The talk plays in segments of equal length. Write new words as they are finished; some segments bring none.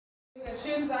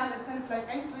Schön sein, es kann vielleicht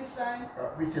ängstlich sein.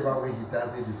 Whichever way he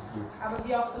does it is good. Aber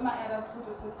wie auch immer das tut,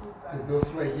 es wird gut To sein.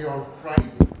 those who are here on Friday,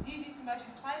 Die zum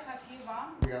Beispiel Freitag hier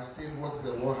waren, we have seen what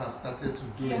the Lord has started to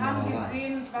do wir in haben our lives.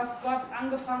 gesehen, was Gott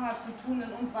angefangen hat zu tun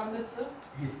in unserer Mitte.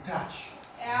 His touch.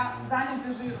 Seine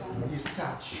Berührung. His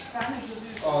touch. Seine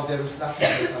Berührung. Oh, there is nothing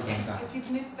better than that. Es gibt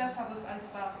nichts Besseres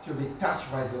als das, To be touched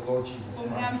by the Lord Jesus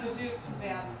vom Herrn Christ. berührt zu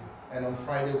werden. And on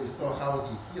Friday we saw how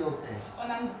he healed us,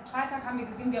 Und am Freitag haben wir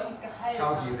gesehen, wie er uns geheilt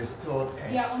how hat, he restored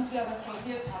wie er us, uns wieder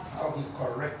restauriert hat, how he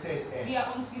corrected wie us,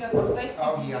 er uns wieder how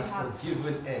he zurechtgewiesen has hat,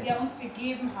 forgiven wie er us, uns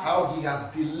vergeben hat, how he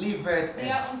has delivered wie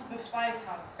er us. uns befreit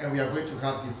hat. And we are going to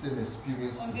have the same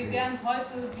experience Und wir today. werden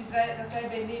heute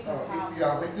dasselbe Erlebnis If haben. you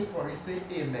are waiting for it, say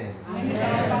amen. Wenn ihr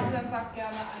darauf wartet, dann sagt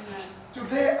gerne Amen.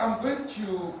 Today I'm going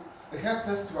to help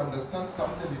us to understand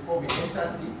something before we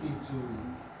enter deep into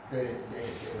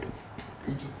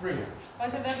prayer.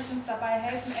 Heute werde ich uns dabei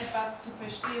helfen, etwas zu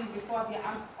verstehen, bevor wir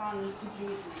anfangen zu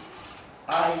beten.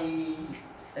 I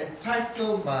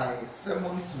entitle my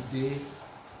sermon today,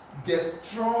 The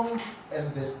Strong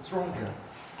and the Stronger.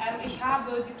 Ich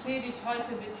habe die Predigt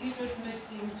heute betitelt mit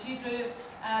dem Titel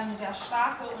Der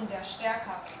Starke und der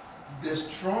Stärkere. The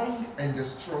Strong and the Oder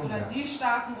Stronger. die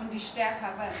Starken und die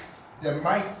Stärkeren. The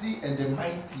Mighty and the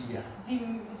Mightier.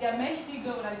 Der Mächtige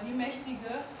oder die Mächtige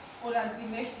oder die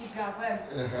Mächtigeren.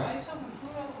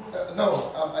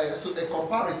 So a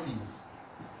comparative.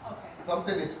 Okay.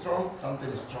 Something is strong,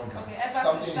 something is stronger. Okay, etwas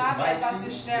Something ist is stark, etwas mighty,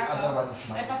 ist the other stärker. one is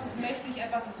mighty. Etwas ist mächtig,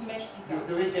 etwas ist mächtiger.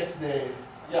 Do we get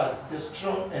the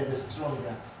strong and the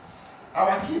stronger?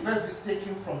 Our key verse is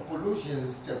taken from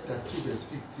Colossians chapter 2 verse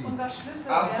 15. Unser I'm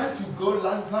Schlüsselvers, going to go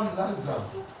langsam,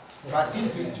 but in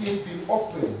between be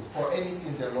open for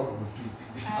anything the Lord will do.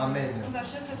 Amen. unser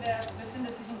Schlüsselvers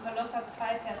befindet sich in Kolosser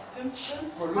 2, Vers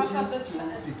 15. Colossians Pastor 2,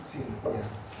 wird 15. Yeah.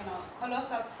 Genau,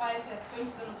 Kolosser 2, Vers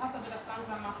 15. Und Pastor wird das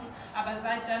langsam machen, aber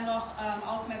seid dennoch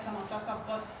aufmerksam auf das, was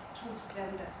Gott tut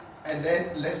währenddessen. And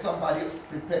then let somebody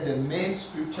prepare the main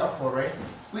scripture for us,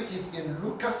 which is in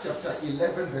Lucas chapter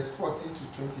 11, verse 14 to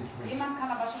 23. Jemand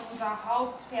kann aber schon unser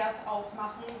Hauptvers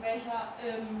aufmachen, welcher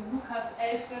Lukas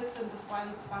 11, 14 bis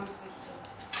 23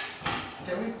 ist.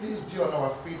 Can we please be on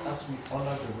our feet as we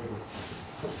honor the word of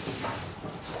God?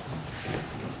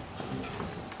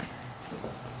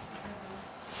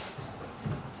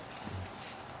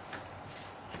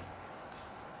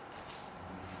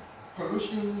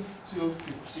 Colossians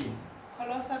 2:15.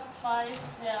 Kolosser 2,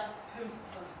 Vers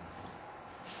 15.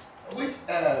 Which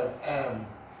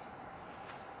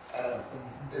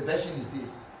version is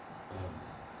this?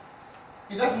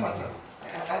 It doesn't matter.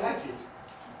 I like it.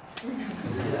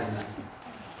 Yeah.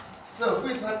 So, who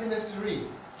is happiness to read?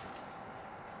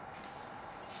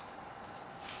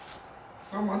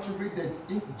 Someone to read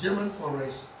the German for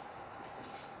us.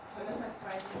 Kolosser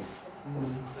 2,15.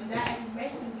 Und da er die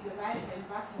Mächte und die Gewalten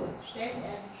entwaffnet, stellte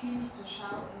er sie kühnig zur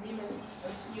Schau, indem er sie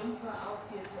und Triumphe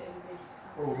aufführte in sich.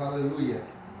 Oh, hallelujah.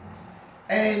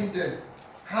 And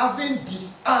having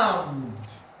disarmed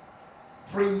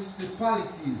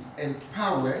principalities and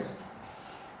powers,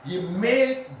 he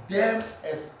made them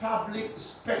a public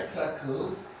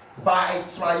spectacle by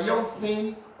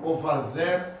triumphing over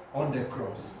them on the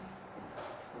cross.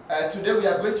 Today we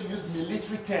are going to use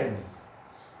military terms.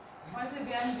 Heute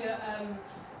werden wir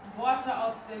Worte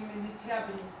aus dem Militär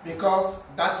benutzen. Because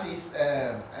that is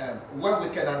where we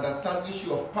can understand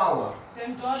issue of power.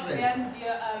 Denn dort Strength. werden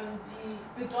wir die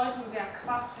Bedeutung der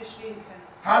Kraft verstehen können.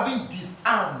 Having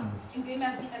disarmed Indem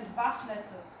er sie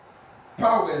entwaffnete,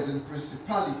 powers and die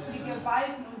principalities,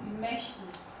 Gewalten und die Mächten.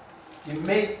 he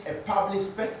made a public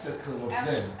spectacle of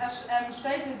them Er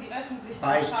stellte sie öffentlich zur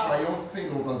by Schau, triumphing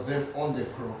over them on the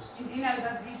cross. indem er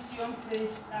über sie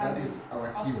triumphiert That is our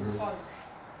auf key dem verse. Kreuz.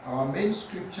 Our main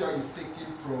scripture is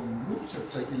taken from Luke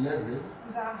chapter 11,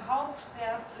 Unser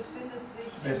Hauptvers befindet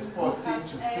sich verse in 14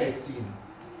 Lukas to 11, 13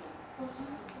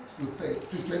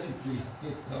 to 23.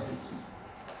 Yes, sorry.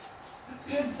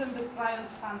 14 bis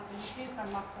 23. Ich lese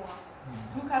dann mal vor.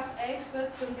 Lukas 11,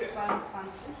 14 bis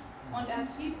 23. Und er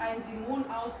trieb einen Dämon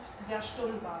aus, der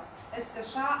stumm war. Es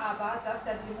geschah aber, dass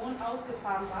der Dämon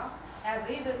ausgefahren war. Da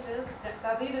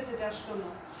redete der Stumme.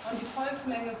 Und die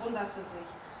Volksmenge wunderte sich.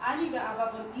 Einige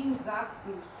aber von ihnen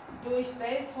sagten, durch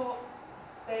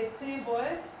Beelzebul,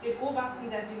 den Obersten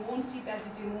der Dämonen, trieb er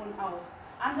die Dämonen aus.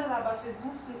 Andere aber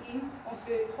versuchten ihn und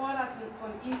forderten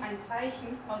von ihm ein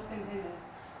Zeichen aus dem Himmel.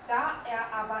 Da er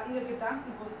aber ihre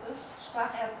Gedanken wusste,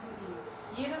 sprach er zu ihm: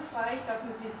 Jedes Reich, das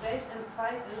mit sich selbst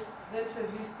entzweit ist, wird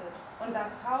verwüstet, und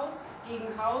das Haus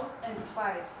gegen Haus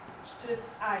entzweit,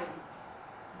 stürzt ein.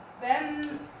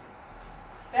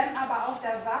 Wenn aber auch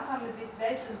der Satan mit sich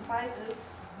selbst entzweit ist,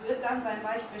 wird dann sein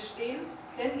Reich bestehen?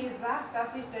 Denn ihr sagt,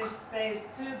 dass ich durch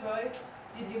Beelzebul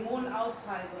die Dämonen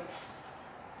austreibe.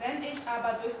 Wenn ich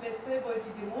aber durch Beelzebul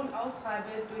die Dämonen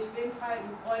austreibe, durch wen treiben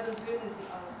eure Söhne sie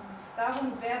aus?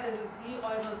 Darum werden sie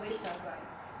eure Richter sein.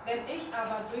 Wenn ich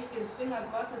aber durch den Finger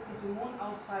Gottes die Dämonen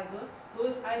austreibe, so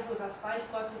ist also das Reich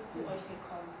Gottes zu euch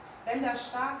gekommen. Wenn der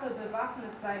Starke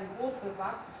bewaffnet seinen Hof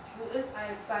bewacht, so ist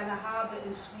als seine Habe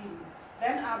in Frieden.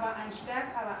 Wenn aber ein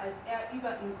Stärkerer als er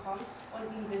über ihn kommt und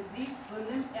ihn besiegt, so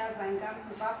nimmt er seine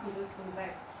ganze Waffenrüstung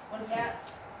weg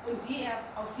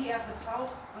auf die er vertraut,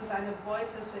 und seine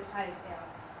Beute verteilt er.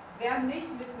 Wer nicht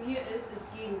mit mir ist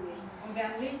gegen mich, und wer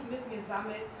nicht mit mir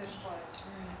sammelt,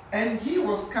 zerstreut. And he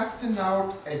was casting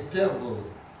out a devil,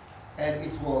 and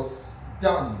it was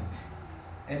done.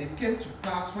 And it came to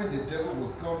pass when the devil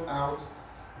was gone out,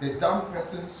 the dumb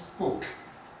person spoke,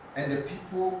 and the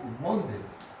people wondered.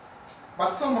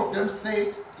 But some of them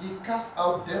said, he cast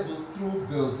out devils through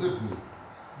Beelzebul,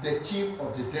 the chief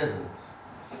of the devils.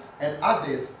 And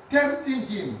others, tempting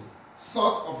him,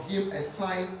 sought of him a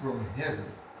sign from heaven.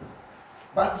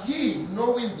 But he,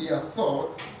 knowing their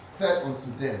thoughts, said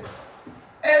unto them,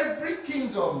 every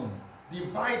kingdom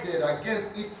divided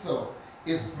against itself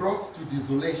is brought to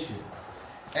desolation,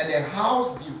 and a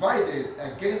house divided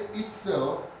against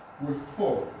itself will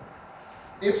fall.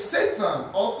 If Satan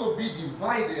also be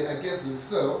divided against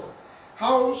himself,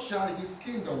 how shall his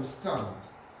kingdom stand?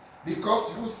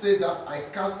 Because you say that I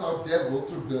cast out devils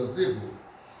through Beelzebul.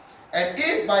 And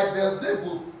if by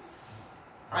Beelzebul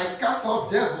I cast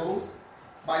out devils,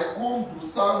 by whom do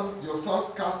your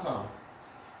sons cast out?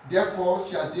 Therefore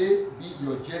shall they be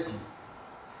your judges.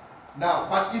 Now,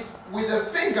 but if with the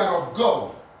finger of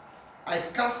God I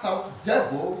cast out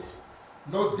devils,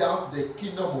 no doubt the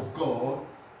kingdom of God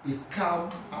is come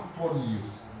upon you.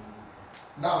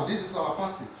 Now, this is our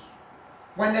passage.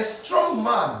 When a strong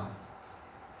man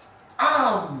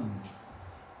armed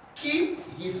keep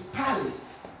his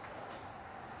palace,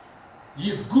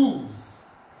 his goods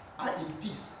are in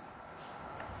peace.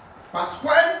 But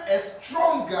when a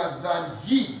stronger than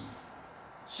he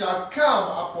shall come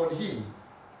upon him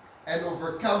and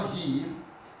overcome him,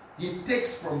 he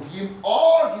takes from him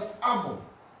all his armor,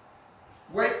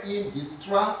 wherein he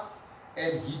trusts,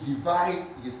 and he divides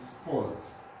his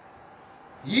spoils.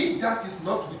 He that is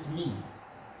not with me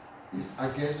is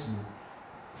against me,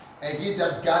 and he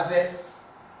that gathers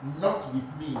not with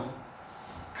me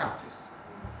scatters.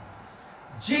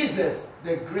 Jesus,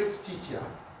 the great teacher,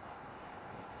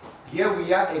 here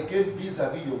we are again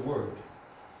vis-a-vis your word,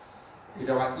 with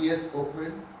our ears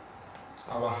open,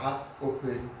 our hearts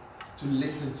open to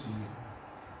listen to you.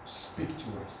 Speak to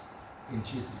us in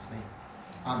Jesus' name.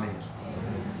 Amen.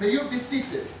 May you be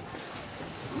seated.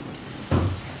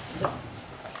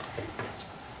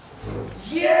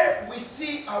 Here we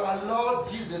see our Lord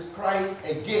Jesus Christ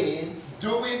again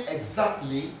doing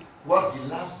exactly what he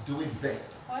loves doing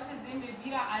best. Heute sehen wir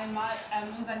wieder einmal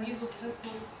unseren Jesus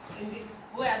Christus,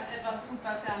 wo etwas tut,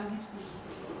 was am liebsten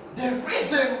tut. The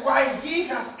reason why he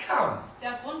has come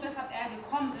Der Grund, weshalb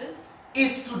gekommen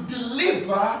is to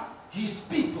deliver his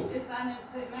people, ist seine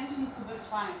Menschen zu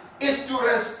befreien. is to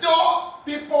restore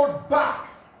people back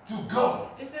to God,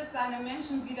 Ist es, seine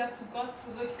Menschen wieder zu Gott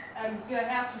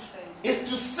wiederherzustellen. is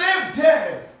to save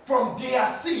them from their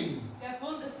sins. Der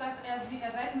Grund ist, dass sie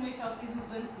retten möchte aus diesen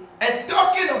Sünden. And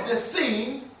talking of the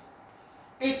sins,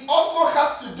 it also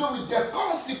has to do with the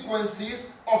consequences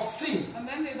of sin. Und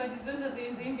wenn wir über die Sünde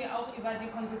reden, reden wir auch über die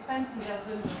Konsequenzen der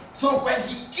Sünde. So when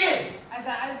he came, Als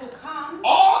also kam,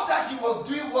 all that he was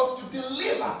doing was to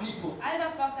deliver people, all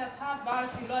das, was tat, war es,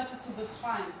 die Leute zu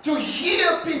befreien, to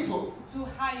heal people, zu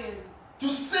heilen, to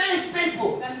save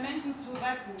people, seine Menschen zu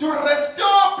retten, to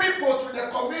restore people to their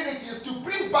communities, to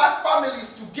bring back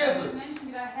families together. die Menschen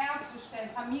wiederherzustellen,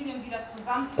 Familien wieder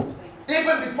zusammenzubringen.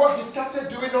 Even before he started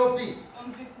doing all this,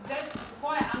 Und selbst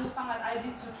bevor angefangen hat, all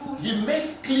dies zu tun, he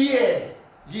makes clear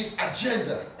his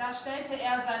agenda. da stellte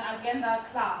seine Agenda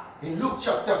klar. In Luke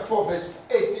chapter 4, verse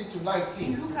 18 to In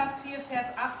 19, Lukas 4, Vers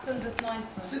 18 bis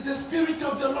 19. it says, the Spirit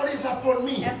of the Lord is upon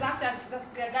me. Sagt, dass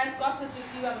der Geist Gottes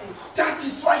ist über mich. That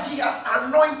is why he has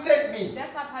anointed me.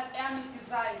 Deshalb hat mich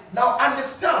gesalbt. Now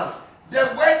understand,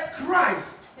 the word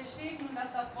Christ Versteht nun,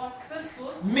 dass das Wort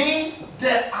Christus, means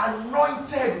the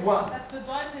anointed one. das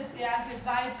bedeutet der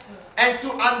Gesalbte. And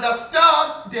to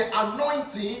understand the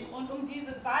anointing, Und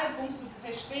diese Salbung zu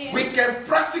verstehen, we can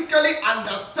practically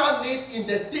understand it in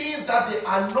the things that the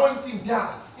anointing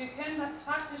does. Wir können das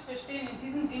praktisch verstehen in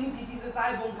diesen Dingen, die diese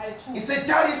Salbung halt tut. He said,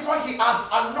 that is why he has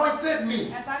anointed me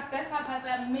Er sagt, deshalb hat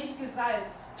er mich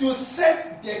gesalbt, to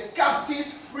set the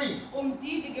captives free, um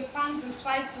die gefangen sind,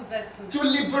 freizusetzen. to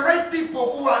liberate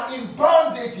people who are in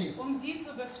bondages, Um die zu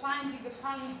befreien, die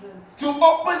gefangen sind. to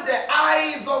open the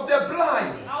eyes of the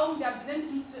blind, Die Augen der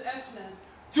Blinden zu öffnen.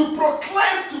 to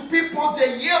proclaim to people the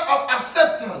year of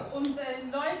acceptance, Um den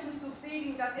Leuten zu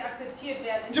predigen, dass sie akzeptiert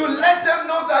werden. to let them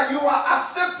know that you are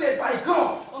accepted by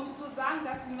God, Um zu sagen,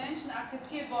 dass die Menschen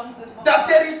akzeptiert worden sind von that Gott.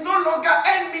 there is no longer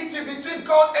enmity between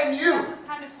God and you, Dass es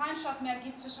keine Feindschaft mehr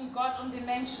gibt zwischen Gott und den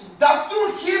Menschen. that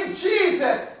through him,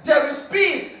 Jesus, there is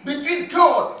peace between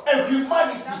God and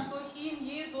humanity. Dass durch ihn,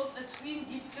 Jesus, es Frieden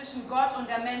gibt zwischen Gott und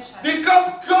der Menschheit. Because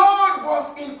God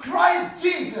was in Christ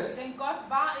Jesus, Denn Gott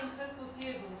war in Christus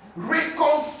Jesus.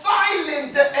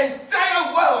 reconciling the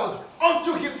entire world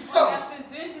unto Und himself, er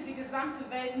versöhnte die gesamte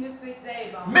Welt mit sich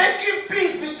selber. making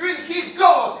peace between he,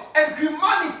 God, and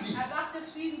humanity. Er brachte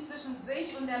Frieden zwischen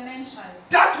sich und der Menschheit.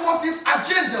 That was his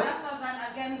agenda. Das war seine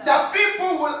Agenda. That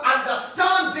people will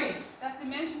understand this Dass die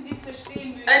Menschen dies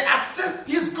verstehen mögen. and accept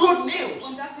this good news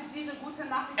Und dass sie diese gute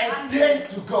Nachricht and annehmen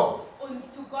turn to God.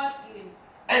 und zu Gott gehen.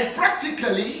 And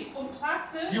practically, Und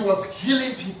praktisch he was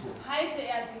healing people. heilte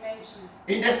er die Menschen.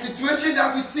 In the situation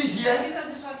that we see In here, dieser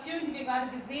Situation, die wir gerade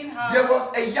gesehen there haben,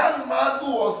 was a young man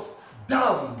who was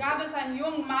dumb. gab es einen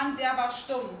jungen Mann, der war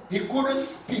stumm. He couldn't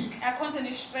speak. Er konnte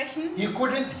nicht sprechen, He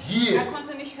couldn't er hear.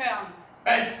 konnte nicht hören.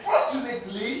 And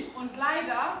fortunately, Und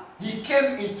leider he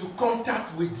came into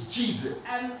contact with Jesus.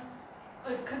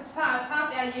 traf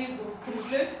er Jesus. Zum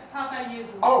Glück traf er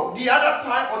Jesus. Oh, the other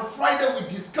time on Friday we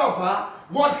discover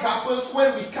what happens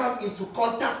when we come into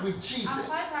contact with Am Jesus.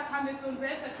 Freitag haben wir für uns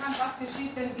selbst erkannt, was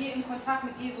geschieht, wenn wir in Kontakt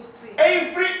mit Jesus treten.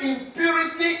 Every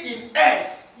impurity in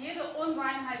us Jede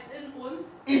Unreinheit in uns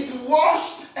is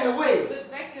washed away, wird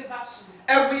weggewaschen.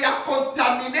 and we are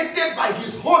contaminated by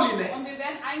his Und holiness. wir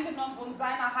werden eingenommen von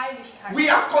seiner Heiligkeit. We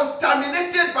are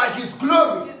contaminated by his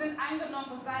glory. Wir sind eingenommen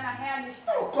von seiner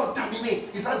Herrlichkeit. Oh,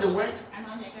 contaminate, is that the word?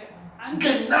 Angesteckt.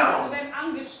 Genau. Wir werden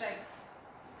angesteckt.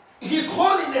 His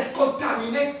holiness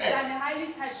contaminates us. Seine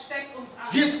Heiligkeit steckt uns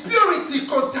an. His purity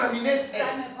contaminates us.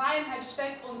 Seine Reinheit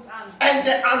steckt uns an. And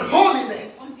the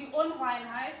unholiness Und die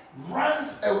Unreinheit,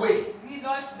 runs away. sie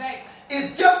läuft weg.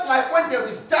 It's just like when there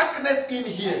is darkness in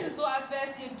Es here ist so, als wäre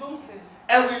es hier dunkel.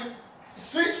 and we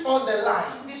switch on the Und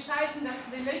light. wir schalten das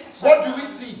Licht. What do we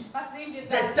see? Was sehen wir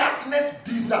The da? darkness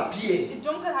disappears. Die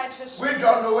Dunkelheit We verschwindet.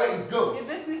 don't know where it goes. Wir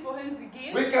wissen nicht, wohin sie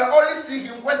geht. We can only see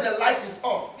him when the light is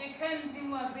off. Wir können sie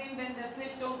nur sehen, wenn das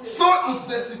Licht dunkel ist. So it's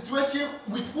a situation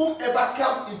with whomever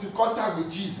comes into contact with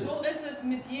Jesus. So ist es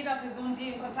mit jeder Person, die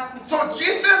in Kontakt mit So Jesus ist.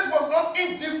 Jesus was not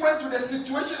indifferent to the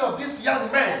situation of this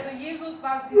young man. Also Jesus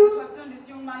war die Situation des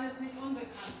jungen Mannes nicht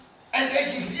unbekannt. And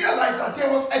then he realized that there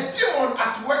was a demon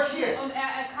at work here. Und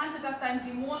er erkannte, dass da ein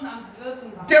Dämon am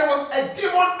Wirken war. There was a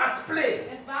demon at play.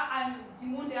 Es war ein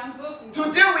Dämon, der am Wirken war.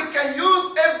 Today we can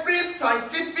use every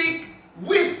scientific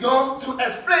wisdom to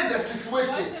explain the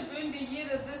situation. Heute würden wir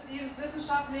jede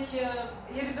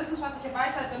wissenschaftliche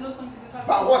Weisheit benutzen, um die But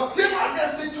Situation whatever the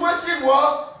situation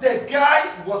was, the guy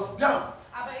was dumb.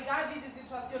 Aber egal wie die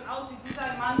Situation aussieht,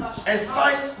 dieser Mann war And stumm.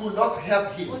 science could not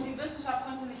help him. Und die Wissenschaft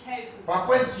konnte nicht helfen. But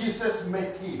when Jesus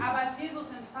met him, Aber als Jesus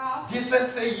ihn traf,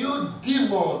 Jesus said, "You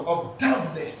demon of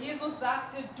dumbness, Jesus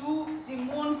sagte, du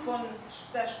Dämon von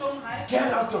der Stummheit,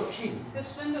 get out of him."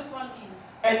 verschwinde von ihm.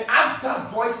 And as that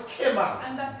voice came out,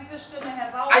 Und dass diese Stimme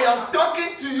I am herauskam.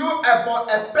 talking to you about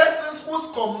a person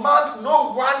whose command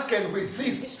no one can Ich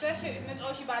resist. spreche mit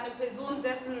euch über eine Person,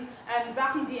 dessen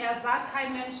Sachen, die er sagt,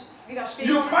 kein Mensch widerstehen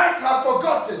You kann. might have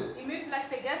forgotten. Ihr mögt vielleicht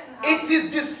vergessen It haben,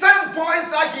 is the same voice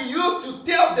that he used to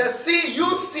tell the sea, "You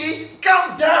sea,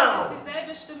 come das down." ist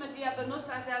dieselbe Stimme, die er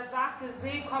benutzt, als er sagte,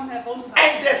 See, komm herunter.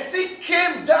 And the sea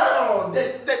came down.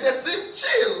 The sea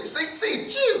chill. Sea,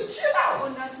 chill out.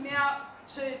 Und das Meer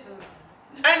chillte.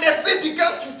 And the sea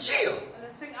began to chill. Und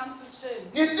es fing an zu chillen.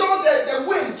 He told the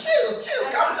wind, chill,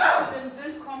 Er come sagte down. zu dem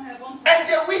Wind, komm herunter. And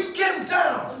the wind came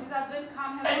down. Und dieser Wind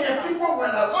kam And the herunter. people were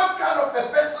like, "What kind of a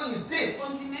person is this?"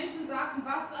 Und die Menschen sagten,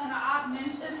 was für eine Art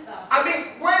Mensch ist das? I mean,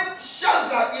 when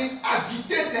Chandra is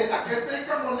agitated, I can say,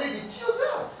 "Come on, lady, chill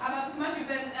down." Aber zum Beispiel,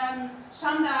 wenn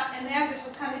Chanda energisch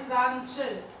ist, kann ich sagen,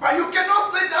 chill. But you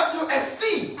cannot say that to a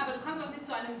sea. Aber du kannst auch nicht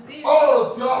zu einem See.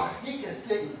 Oh, dog, he can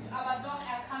say it. Aber doch,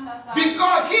 er kann das sagen.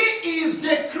 Because he is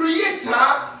the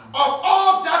creator of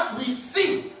all that we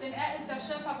see. Denn er ist der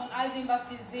Schöpfer von all dem, was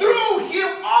wir sehen. Through him,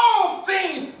 all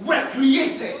things were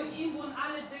created. Durch ihn wurden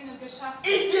alle Dinge geschaffen.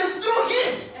 It is through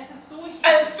him. Es ist durch ihn.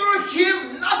 And through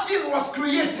him, nothing was Und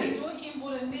created. durch ihn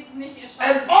wurde nichts nicht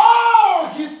And erschaffen. all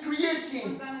his creation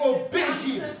creation Und seine obey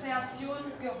him. gesamte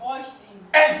Kreation gehorcht ihm.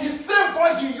 And the same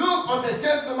voice he used on the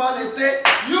gentleman and said,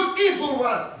 "You evil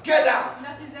one, get out." Und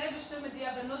das ist dieselbe Stimme, die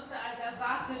er benutzte, als er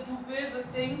sagte, du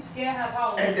böses Ding, geh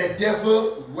heraus. And the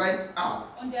devil went out.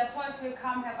 Und der Teufel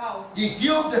kam heraus. He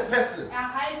healed the person.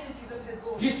 Er heilte diese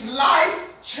Person. His life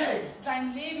changed.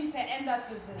 Sein Leben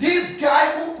veränderte sich. This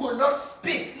guy who could not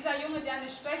speak, Dieser Junge, der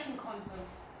nicht sprechen konnte,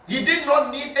 he did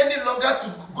not need any longer to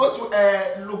go to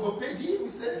a logopedy, we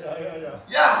said.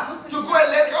 Yeah, to go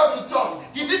and learn how to talk.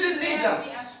 He didn't need that. wie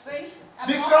er spricht, er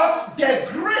Because braucht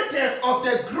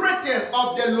the greatest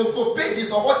of the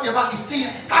logopedists or whatever it is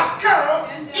has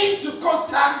come into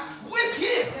contact with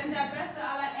him. denn der beste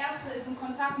aller Ärzte ist in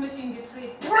Kontakt mit ihm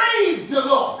getreten. Praise the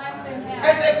Lord. Preis den And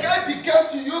Herrn. the guy began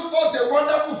to use all the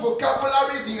wonderful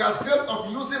vocabularies he had dreamt of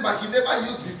using but he never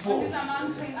used Und before. dieser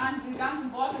Mann fing an, die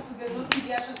ganzen Worte zu benutzen,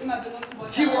 die er schon immer benutzen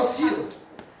wollte. He was healed.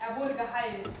 Er wurde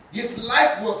geheilt. His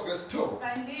life was restored.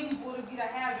 Sein Leben wurde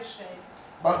wiederhergestellt.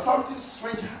 But something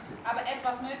strange happened. Aber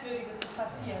etwas Merkwürdiges ist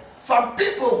passiert. Some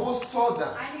people who saw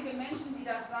that, Einige Menschen, die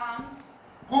das sahen,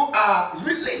 who are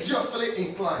religiously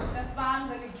inclined, das waren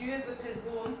religiöse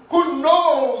Personen, who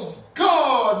knows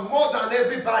God more than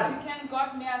everybody. die kennen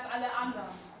Gott mehr als alle anderen.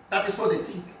 That is what they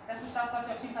think. Das ist das, was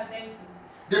sie auf jeden Fall denken.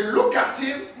 They look at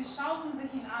him, Sie schauten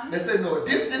sich ihn an they say, no,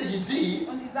 this thing he did,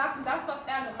 und die sagten, das, was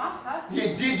er gemacht hat,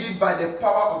 he did it by the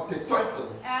power of the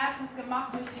Teufel. er hat es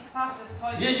gemacht durch die Kraft des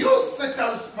He Teufels. used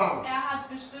Satan's power. Er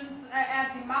hat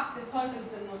die Macht des Teufels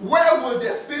benutzt. Where will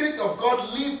the Spirit of God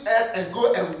leave us and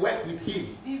go and work with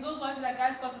him? Wieso sollte der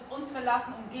Geist Gottes uns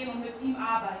verlassen und gehen und mit ihm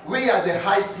arbeiten? We are the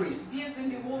high priest. Wir sind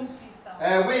die Hohenpriester.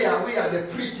 We are the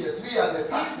preachers. We are the Wir sind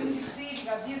pastors. die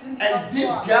Prediger. Wir sind die And this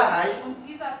Pastoren. guy, Und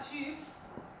dieser Typ,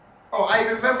 oh, I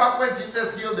remember when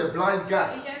Jesus healed the blind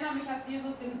guy. ich erinnere mich, als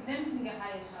Jesus den Blinden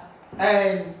geheilt hat.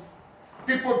 And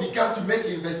people began to make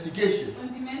investigation.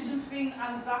 Und die Menschen fingen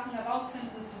an, Sachen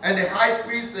herausfinden zu And the high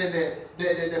priest and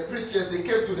the preachers, they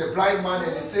came to the blind man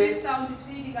and they said, Priester und die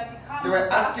Prediger, die kamen they were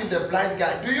und asking the blind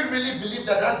guy, do you really believe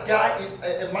that that guy is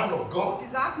a man of God?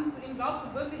 sie sagten zu ihm, glaubst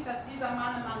du wirklich, dass dieser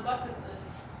Mann ein Mann Gottes ist?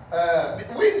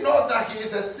 We know that he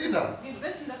is a sinner. Wir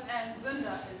wissen, dass er ein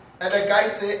Sünder ist. And the guy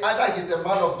said, either he's a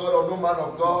man of God or no man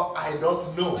of God, I don't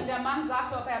know. Und der Mann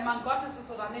sagte, ob er ein Mann Gottes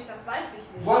ist oder nicht, das weiß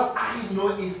ich nicht. What I know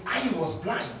is I was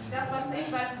blind. Das, was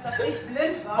ich weiß, ist, dass ich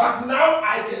blind war. But now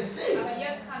I can see. Aber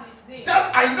jetzt kann ich sehen.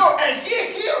 That I know, and he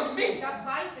healed me. Das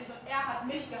weiß ich und er hat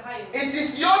mich geheilt. It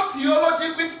is your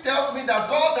theology which tells me that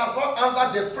God does not answer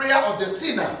the prayer of the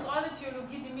sinner. Das ist eure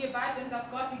Theologie, die mir beibringt, dass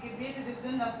Gott die Gebete des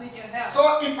Sünders nicht erhört.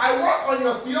 So if I work on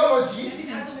your Wenn theology,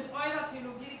 ich also mit eurer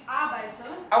Theologie arbeite,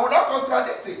 I will not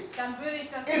contradict it. dann würde ich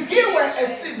das If nicht he were a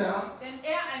feststellen. sinner, Wenn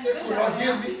er ein he could Sünder not heal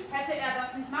wäre, me. hätte er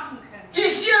das nicht machen können. He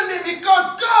healed me because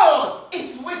God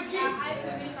is with Er him. heilte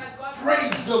mich, weil Gott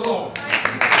Praise the Lord.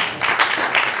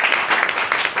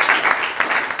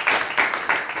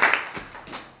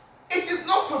 It is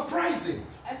not surprising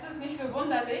Es ist nicht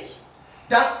verwunderlich,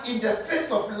 that in the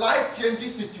face of life-changing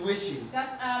situations, dass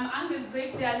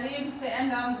angesichts der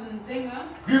lebensverändernden Dinge,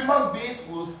 human beings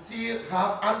will still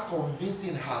have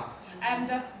unconvincing hearts.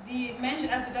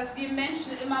 dass wir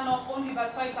Menschen immer noch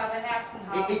unüberzeugbare Herzen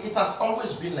haben. It has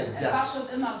always been like Es war that. schon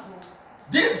immer so.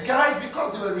 These guys,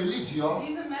 because they were religious,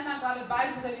 Diese Männer, weil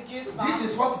sie religiös waren,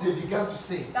 this is what they began to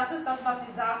say. das ist das, was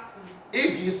sie sagten.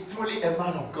 If he is truly a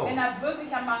man of Wenn God, er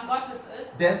wirklich ein Mann Gottes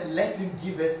ist, then let him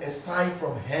give us a sign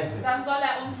from heaven. dann soll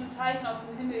er uns ein Zeichen aus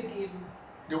dem Himmel geben.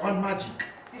 They want magic.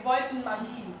 Sie wollten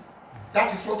Magie.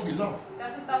 That is what we love.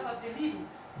 Das ist das, was wir lieben.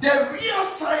 The real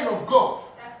sign of God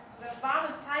Das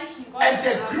wahre Zeichen and the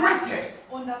Gottes greatest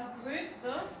und das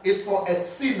Größte is for a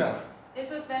sinner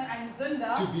ist es, wenn ein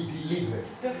Sünder to be delivered.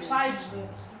 befreit wird.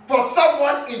 For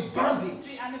someone in bondage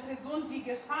Für eine Person, die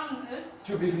gefangen ist,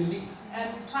 to be released.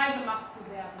 frei gemacht zu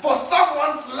werden. For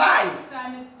someone's life Für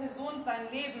eine Person sein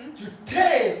Leben to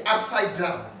turn upside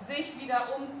down. sich wieder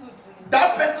umzudrehen.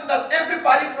 That person that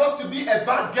everybody knows to be a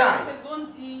bad Die guy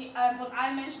Person, die von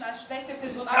allen Menschen als schlechte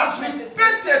Person has abgewendet wird,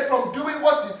 repented from doing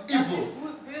what is dass evil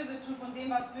sie böse tut von dem,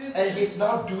 was böse and ist. he's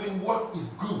now doing what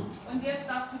is good Und jetzt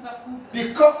das tut, was gut ist.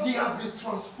 because he has been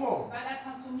transformed. Weil er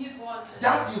transformiert worden ist.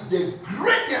 That is the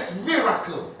greatest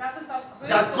miracle Das ist das größte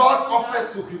that God Wunder,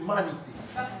 offers to humanity.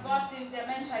 das Gott der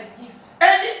Menschheit gibt.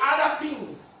 Any other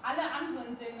things Alle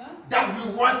anderen Dinge, that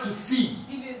we want to see,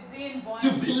 die wir sehen wollen,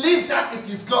 to believe that it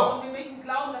is God, und wir möchten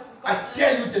glauben, dass es I Gott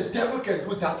tell ist, you, the devil can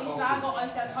do that ich also. sage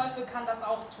euch, der Teufel kann das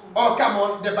auch tun. Oh, come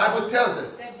on, the Bible tells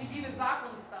us Die Bibel sagt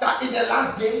uns das. that in the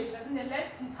last days, Dass in den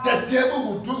letzten the Tagen devil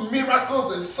will do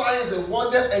miracles and signs and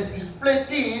wonders and display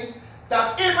things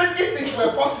that even if it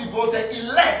were possible, the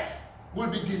elect will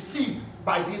be deceived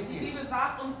by these Die Bibel things.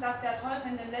 sagt uns, dass der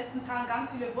Teufel in den letzten Tagen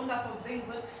ganz viele Wunder vollbringen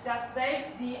wird, dass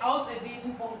selbst die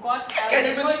Auserwählten von Gott Can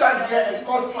you just stand here and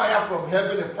call fire from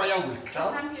heaven and fire will Ich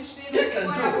come? kann hier stehen He und can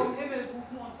Feuer do vom Himmel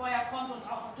rufen und Feuer kommt und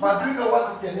auch But do you know what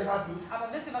he can never do? Aber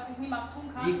wisst ihr, was ich niemals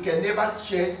tun kann? He can never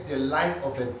change the life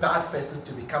of a bad person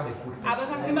to become a good Aber du kannst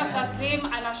person. niemals das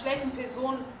Leben einer schlechten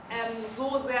Person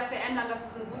so sehr verändern, dass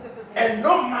es eine gute Person And ist.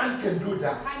 no man can do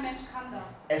that Kein Mensch kann das,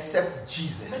 except bis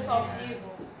Jesus. auf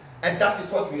Jesus. And that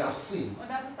is what we have seen Und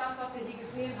das ist das, was wir hier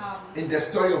gesehen haben. in the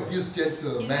story of this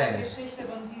gentle In der man. Geschichte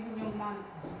von diesem jungen Mann.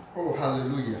 Oh,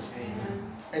 hallelujah.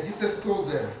 Amen. And Jesus told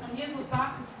them, Und Jesus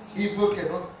sagte zu ihm, evil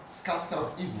cannot cast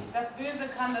out evil. das Böse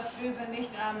kann das Böse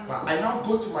nicht. But I now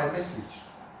go to my message.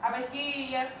 Aber ich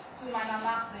gehe jetzt zu meiner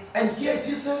Nachricht. And here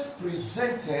Jesus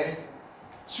presented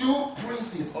two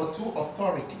princes or two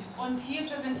authorities. Und hier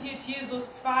präsentiert Jesus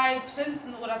zwei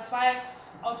Prinzen oder zwei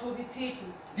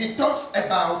Autoritäten. He talks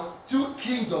about two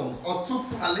kingdoms or two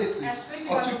palaces Er spricht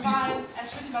or über two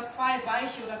people. zwei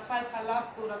Reiche oder zwei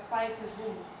Palaste oder zwei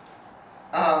Personen.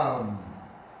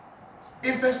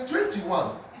 In verse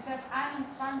 21, In Vers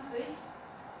 21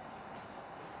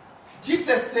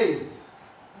 Jesus says,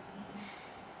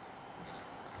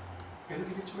 can you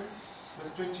give it to us?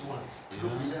 Verse 21,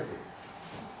 Luke 11.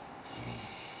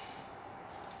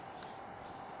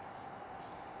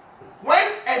 When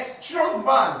a strong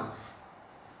man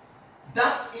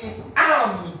that is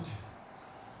armed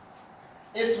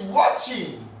is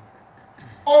watching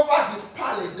over his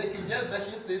palace, the King James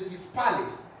Version says his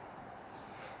palace,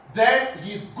 then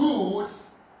his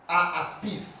goods are at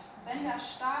peace. Wenn der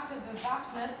Starke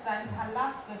bewaffnet seinen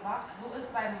Palast bewacht, so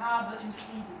ist sein Habe im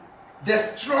Frieden. The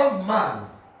strong man.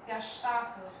 Der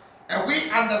Starke. And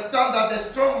we understand that the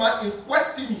strong man in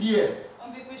question here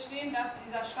Und wir verstehen, dass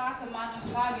dieser starke Mann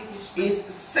in Frage hier steht.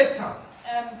 is Satan.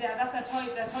 Dass der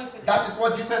Teufel That ist. is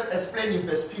what Jesus explained in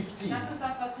verse 15. Das ist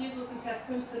das, was Jesus in Vers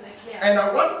 15 erklärt. And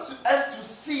I want us to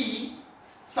see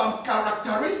some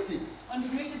characteristics Und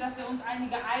ich möchte, dass wir uns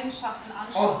einige Eigenschaften of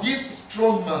anschauen this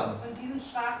strong man. von diesem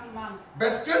starken Mann.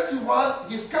 Verse 21,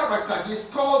 his character, he is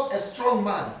called a strong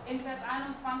man. In Vers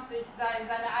 21,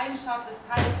 seine Eigenschaft ist,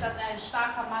 heißt, dass er ein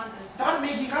starker Mann ist. That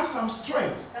means he has some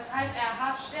strength. Das heißt, er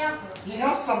hat Stärke, He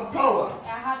has some power.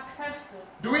 er hat Kräfte.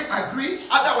 Do we agree?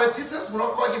 Otherwise, Jesus will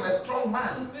not call him a strong man.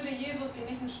 Sonst würde Jesus ihn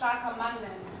nicht ein starker Mann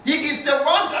nennen. He is the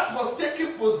one that was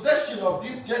taking possession of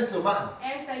this gentleman.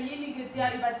 Er ist derjenige,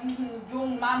 der über diesen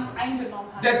jungen Mann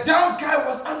eingenommen hat. The dumb guy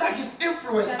was under his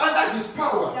influence, under his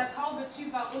power. Der taube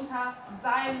Typ war unter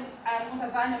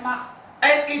seine Macht.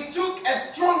 And it took a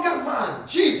stronger man,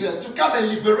 Jesus, to come and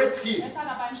liberate him. Es hat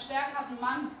aber einen stärkeren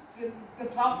Mann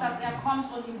gebraucht, dass er kommt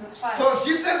und ihn befreit. So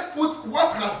Jesus put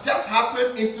what has just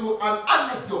happened into an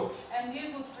anecdote.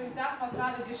 Jesus bringt das, was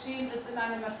gerade geschehen ist, in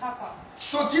eine Metapher.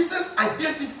 So Jesus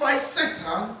identifies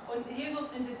Satan Und Jesus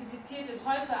identifiziert den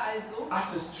Teufel also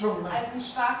as a strong man. als einen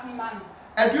starken Mann.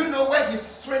 And you know where his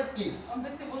strength is? Und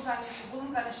wisst ihr, wo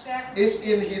seine Stärken It's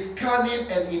in his cunning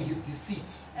and in his deceit.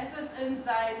 Es ist in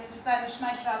seine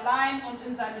Schmeicheleien und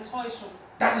in seine Täuschung.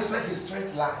 That is where his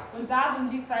strength lies. Und darin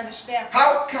liegt seine Stärke.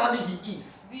 How cunning he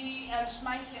is. Wie How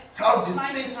schmeichelhaft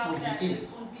deceitful er he ist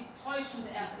is. und wie täuschend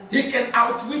er ist. He can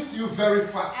outwit you very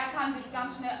fast. Er kann dich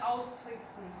ganz schnell austricksen.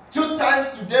 2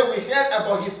 times today we heard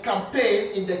about his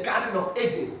campaign in the Garden of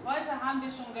Eden. Heute haben wir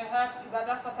schon gehört über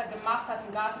das, was er gemacht hat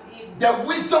im Garten Eden. The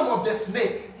wisdom of the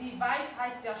snake. Die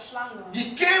Weisheit der Schlange.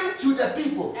 He came to the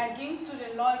people. Er ging zu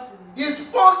den Leuten. He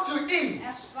spoke to Eve.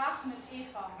 Er sprach mit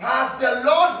Eva. Has the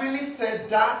Lord really said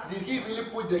that? Did he really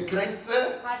put the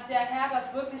Grenze? Hat der Herr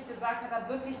das wirklich gesagt? Hat er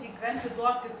wirklich die Grenze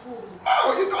dort gezogen?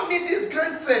 No, you don't need this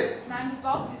Grenze. Nein, du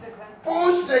brauchst diese Grenze.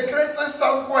 Push the Grenze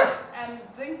somewhere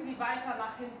Bring sie weiter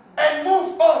nach hinten and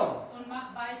move on. und mach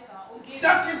weiter und geh.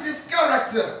 That is his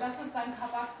character. Das ist sein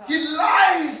Charakter. He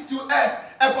lies to us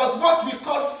about what we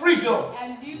call freedom. Er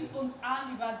lügt uns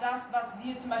an über das, was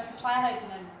wir zum Beispiel Freiheit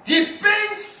nennen. He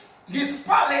paints his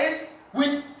palace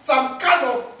with some kind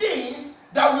of things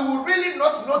that we will really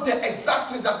not know the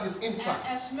exact thing that is inside.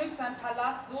 Er schmückt seinen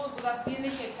Palast so, dass wir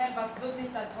nicht erkennen, was wirklich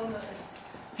da drin ist.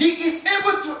 He is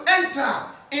able to enter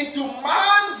into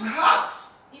man's hearts,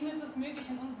 Ihm ist es möglich,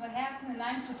 in unsere Herzen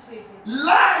hineinzutreten,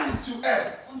 lie to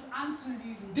us, uns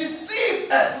anzulügen, deceive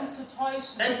uns us, zu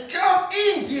täuschen. and come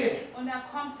in there Und er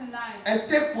kommt hinein and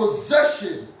take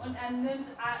possession. und er nimmt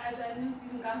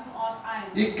diesen ganzen Ort ein.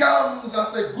 He comes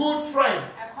as a good friend.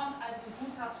 Er kommt als ein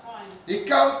guter Freund. He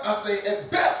comes as a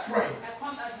best friend. Er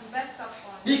kommt als ein bester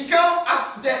Freund. He comes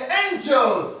as the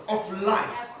angel of light.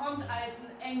 Er kommt als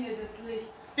ein Engel des Lichts.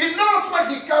 He knows when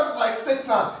he comes like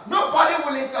Satan, nobody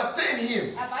will entertain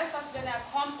him. Er weiß, dass wenn er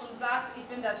kommt und sagt, ich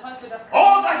bin bin der Teufel, das kann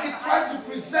All nicht that he tried to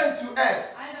verhalten. present to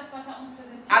us All das, was uns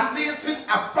are präsentiert, things which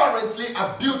apparently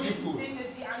are beautiful. Dinge,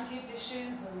 die angeblich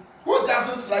schön sind. Who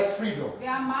doesn't like freedom?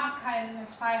 Wer mag keine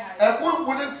Freiheit? And who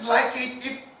wouldn't like it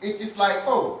if it is like,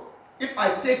 oh, if I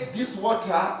take this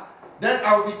water, then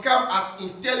I'll become as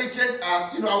intelligent as,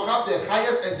 I'll have the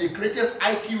highest and the greatest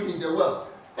IQ in the world.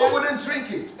 Who wouldn't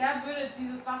drink it? Wer würde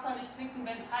dieses Wasser nicht trinken,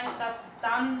 wenn es heißt, dass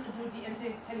dann du die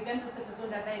intelligenteste Person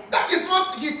der Welt bist? That is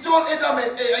what he told Adam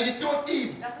and he told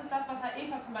Eve. Das ist das, was Herr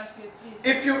Eva zum Beispiel erzählt.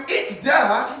 If you eat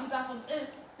that, Wenn du davon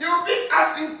isst, you'll be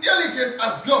as intelligent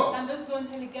as God. dann wirst du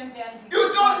intelligent werden wie You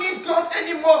Gott. don't need God Du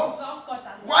anymore. brauchst Gott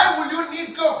dann nicht. Why will you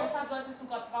need God? Weshalb solltest du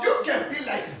Gott brauchen? You can be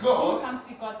like Du God. kannst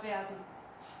wie Gott werden.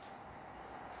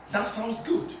 That sounds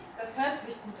good. Das hört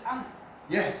sich gut an.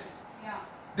 Yes. Ja.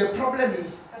 The problem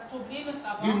is, Das Problem ist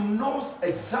aber, he knows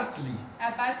exactly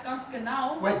er weiß ganz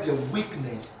genau, where the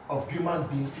weakness of human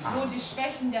beings wo are. die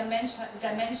Schwächen der Menschen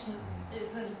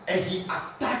sind. And he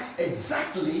attacks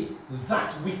exactly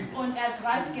that Und weakness. er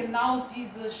greift genau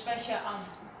diese Schwäche an.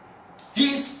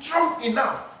 He is strong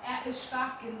enough Er ist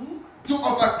stark genug, to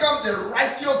overcome the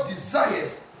righteous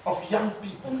desires of young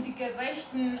people. um die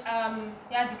gerechten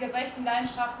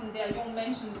Leidenschaften der jungen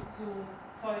Menschen zu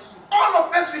täuschen. All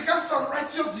of us, we have some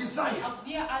righteous desires, Auch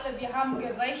wir alle, wir haben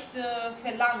gerechte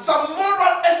Verlangen, some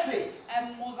moral ethics,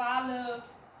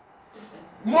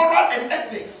 moral and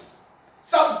ethics,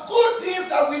 some good things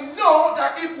that we know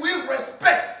that if we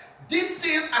respect these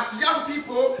things as young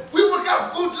people, we will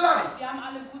have good life. Wir haben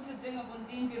alle gute Dinge, von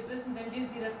denen wir wissen, wenn wir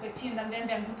sie respektieren, dann werden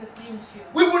wir ein gutes Leben führen.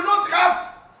 We will not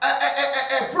have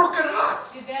broken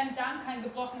hearts. Wir werden dann kein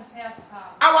gebrochenes Herz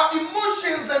haben. Our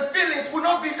emotions and feelings will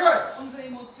not be hurt. Unsere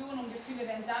Emotionen und Gefühle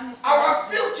werden dann nicht Our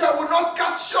verletzt. future will not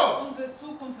cut short. Unsere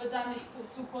Zukunft wird dann nicht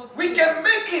zu kurz. We can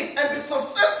make it and be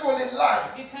successful in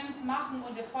life. Wir können es machen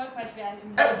und erfolgreich werden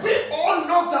im And Leben. we all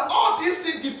know that all these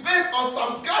things depends on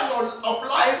some kind of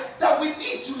life that we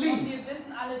need to Und live. wir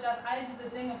wissen alle, dass all diese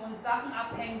Dinge von Sachen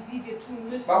abhängen, die wir tun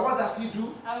müssen. But what does he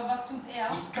do? Aber was tut er?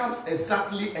 He comes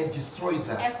exactly and destroys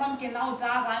them. Er kommt genau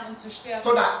da rein und zerstört.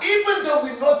 So that even though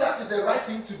we know that is the right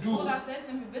thing to So do, dass selbst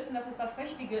wenn wir wissen, dass es das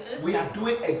Richtige ist, we are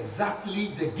doing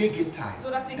exactly the Gegenteil. so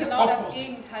dass wir The genau das opposite.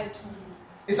 Gegenteil tun.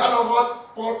 Is that not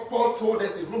what Paul told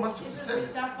us in Romans chapter Ist es 7?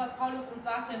 nicht das, was Paulus uns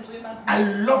sagte in Römer I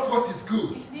 7? love what is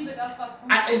good. Ich liebe das, was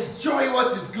gut I ist. enjoy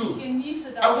what is Ich good.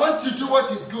 genieße das. I want to do what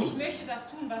is Ich good. möchte das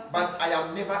tun, was gut But ist. I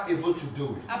am never able to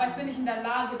do it. Aber ich bin nicht in der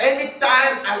Lage,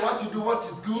 Anytime I want to do what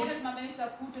is good, jedes Mal, wenn ich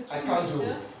das Gute I tun can't do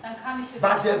möchte, it. dann kann ich es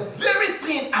but nicht. the very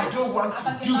thing I don't want to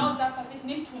Aber genau do, das, was ich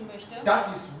nicht tun möchte, that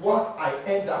is what I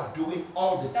end up doing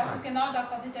all the das ist time. genau das,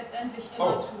 was ich letztendlich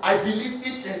immer Oh, tue. I believe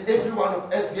each and every one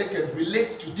of us here can relate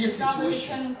to this Ich glaube, wir situation.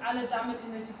 können uns alle damit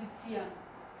identifizieren.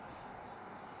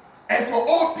 And for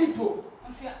all people,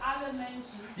 Und für alle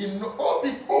Menschen, old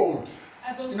people, old,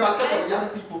 also I'm für talking about alte, young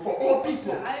people, for all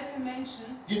people, für alte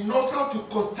Menschen, he knows how to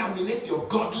contaminate your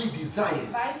godly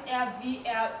desires. weiß er, wie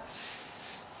er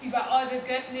über eure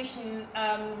göttlichen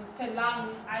Verlangen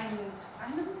einnimmt.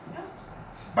 Ja?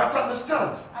 But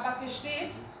understand, Aber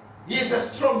versteht, he is a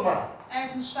strong man, er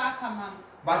ist ein starker Mann,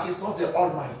 but he's not the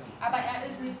Almighty. aber er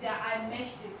ist nicht der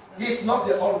Allmächtigste. He is not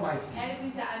the Almighty. Er ist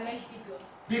nicht der Allmächtige.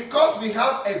 Because we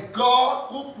have a God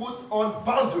who puts on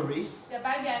boundaries,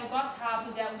 Dabei wir einen Gott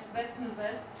haben, der uns Grenzen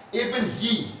setzt, even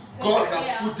he, God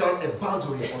has put down a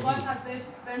boundary on Gott him. hat selbst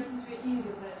Grenzen für ihn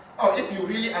gesetzt. Oh, if you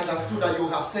really understood that, you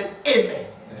would have said amen.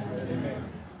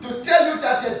 To tell you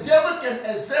that the devil can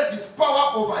exert his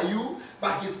power over you,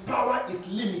 but his power is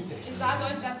limited. Ich sage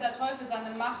euch, dass der Teufel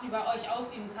seine Macht über euch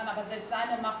ausüben kann, aber selbst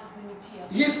seine Macht ist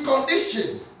limitiert. His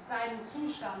condition. Sein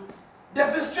Zustand. The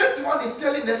verse 21 is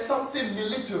telling us something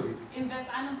military. In Vers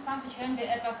 21 hören wir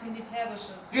etwas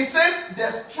Militärisches. He says the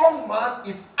strong man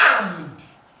is armed.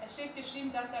 Es steht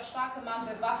geschrieben, dass der starke Mann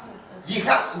bewaffnet ist. He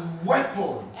has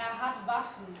weapons. Er hat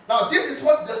Waffen. Now, this is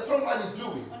what the strong man is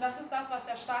doing. Und das ist das, was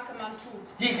der starke Mann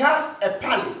tut. He has a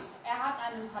palace, Er hat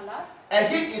einen Palast and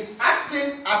he is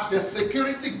acting as the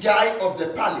security guy of the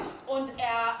palace. und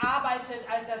er arbeitet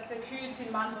als der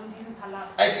Security-Mann von diesem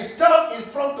Palast. And he stands in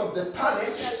front of the Er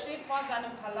palace steht vor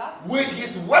seinem Palast with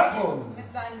his mit weapons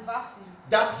seinen Waffen,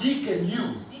 that he can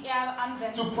use die er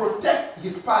anwendet, to protect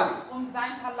his palace. um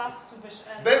seinen Palast zu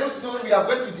beschützen. Very soon we are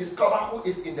going to discover who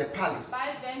is in the palace.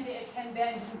 Bald werden wir erkennen,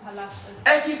 wer in diesem Palast ist.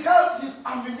 And he has his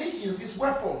ammunition, his Und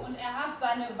weapons. er hat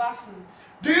seine Waffen.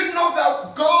 Do you know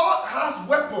that God has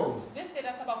weapons? Wisst ihr,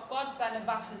 dass aber auch Gott seine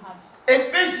Waffen hat?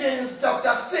 Ephesians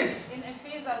chapter 6, In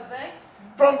Epheser 6,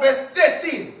 from verse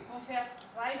 13. und Vers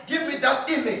 13, Give me that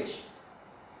image.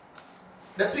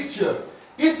 The picture.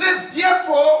 He says,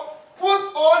 therefore, put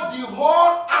on the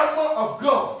whole armor of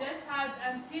God. deshalb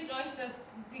zieht euch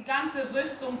die ganze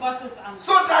Rüstung Gottes an.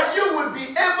 so that you will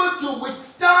be able to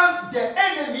withstand the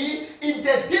enemy in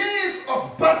the days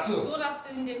of battle. So dass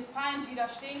in dem Feind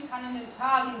widerstehen kann in den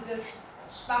Tagen des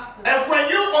Schlachtes. And when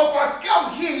you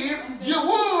overcome him, you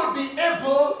will be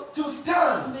able to Und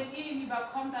stand. wenn ihr ihn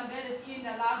überkommt, dann werdet ihr in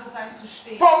der Lage sein zu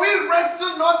stehen. For we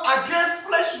wrestle not against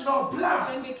flesh nor blood,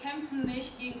 Denn wir kämpfen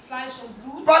nicht gegen Fleisch und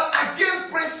Blut, but against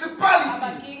aber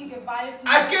principalities, gegen Gewalten,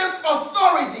 against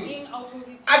authorities, gegen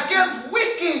Autoritäten, against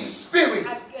wicked spirits,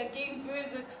 gegen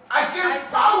böse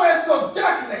against Geister, powers of gegen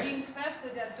darkness. Kräfte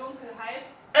der Dunkelheit.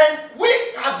 And we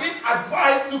have been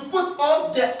advised to put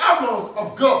on the armors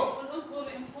of God. Und uns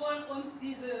wurde empfohlen, uns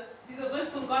diese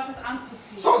Rüstung Gottes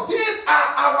anzuziehen. So these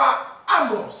are our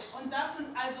armors. Und das sind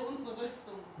also unsere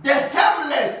Rüstung. The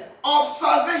helmet of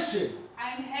salvation,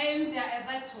 Ein Helm der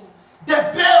Errettung, the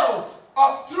belt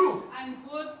of truth, ein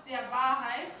Gurt der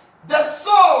Wahrheit, the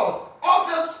sword of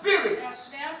the Spirit, das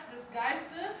Schwert des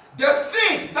Geistes, the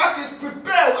feet that is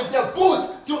prepared with the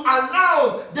boot to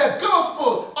announce the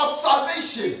gospel of die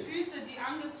salvation, Füße, die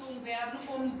angezogen werden,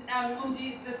 um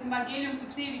das Evangelium zu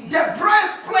predigen, the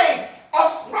breastplate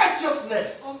of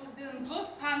righteousness, um den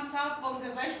Brustpanzer von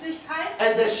Gerechtigkeit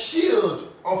and the shield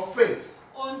of faith.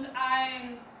 und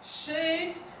ein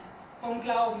Schild vom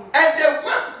Glauben. And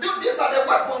these are the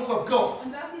weapons of God.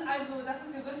 Und das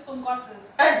ist die Rüstung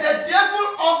Gottes. And the devil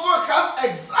also has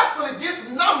exactly this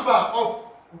number of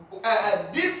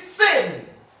this same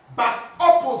but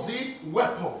opposite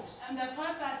weapons. Der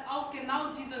Teufel hat auch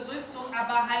genau diese Rüstung,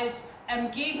 aber halt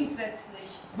gegensätzlich.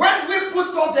 When we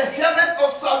put on the helmet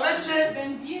of salvation,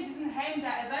 Wenn wir diesen Helm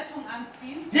der Errettung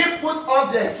anziehen, he puts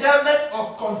on the helmet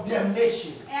of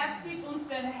condemnation. er zieht uns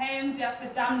den Helm der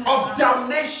Verdammnis Of an.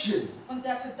 damnation. Und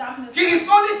der Verdammnis. He is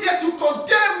only there to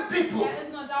condemn people. Er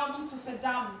ist nur da, um zu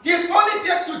verdammen. He is only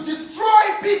there to destroy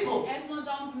people. Er ist nur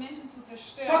da, um die Menschen zu So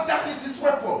zerstören. that is his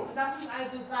weapon. Und das ist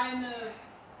also seine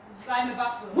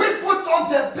Waffe. We put on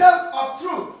the belt of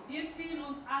truth, Wir ziehen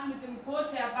uns an mit dem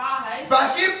Gurt der Wahrheit,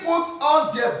 but he puts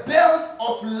on the belt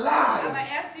of aber lies,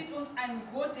 er zieht uns einen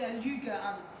Gurt der Lüge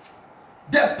an.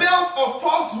 the belt of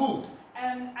falsehood.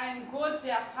 Ein Gurt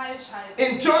der Falschheit.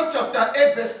 In John chapter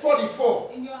 8, verse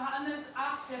 44, In Johannes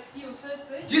 8, Vers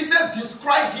 44, Jesus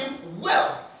described him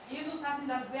well. Jesus hat ihn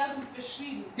das sehr gut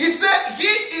beschrieben. He said, he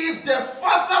is the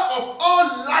father of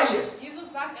all liars.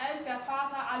 Jesus sagt, er ist der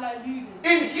Vater aller Lügen.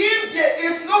 In him there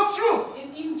is no truth.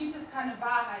 In ihm gibt es keine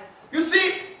Wahrheit. You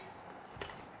see,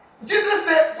 Jesus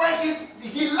said when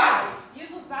he lies,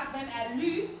 Jesus sagt, wenn er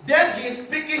lügt, then he is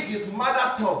speaking his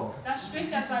mother tongue. dann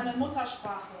spricht er seine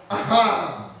Muttersprache.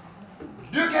 Aha.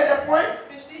 Do you get the point?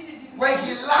 Versteht ihr diesen When Punkt?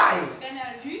 he lies, Wenn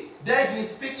er lügt, then he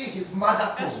is speaking his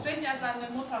mother dann tongue. spricht er seine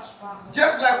Muttersprache.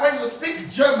 Just like when you speak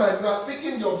German, you are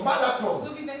speaking your mother tongue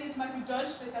So wie wenn ihr zum Beispiel Deutsch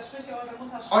spricht, dann spricht ihr eure or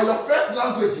Muttersprache. your first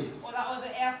languages. Oder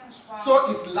eure ersten Sprache. So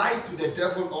is lies to the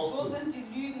devil So also. sind die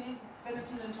Lügen, wenn es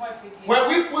um den Teufel geht. When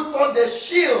we put on the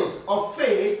shield of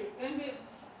faith, Wenn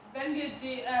wir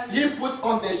he puts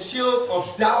on the shield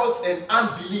of doubt and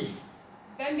unbelief.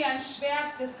 wenn wir ein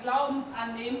Schwert des Glaubens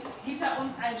annehmen, gibt er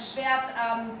uns ein Schwert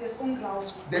des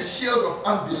Unglaubens. The shield of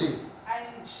unbelief.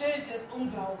 Ein Schild des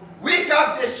Unglaubens. We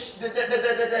have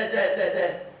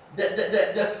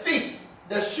the feet,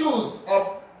 the shoes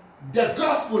of the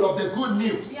gospel of the good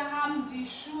news. Wir haben die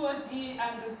Schuhe, die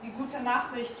die gute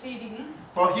Nachricht predigen.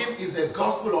 For him is the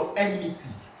gospel of enmity.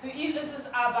 Für ihn ist es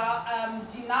aber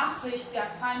die Nachricht der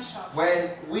Feindschaft.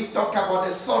 When we talk about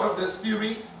the sword of the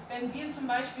spirit, Wenn wir zum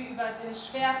Beispiel über das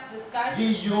Schwert des Geistes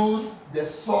he sprechen, used the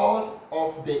sword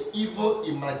of the evil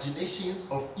imaginations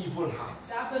of evil da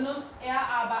hearts. benutzt er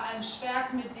aber ein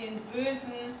Schwert mit den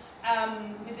bösen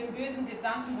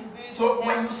Gedanken und bösen So when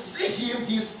you Herzen. see him,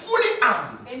 he is fully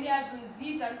armed. Wenn ihr also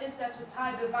sieht, dann ist er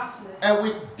total bewaffnet. And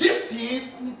with these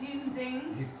things, Und mit diesen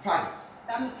Dingen, he fights.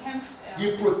 damit kämpft er.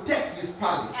 He protects his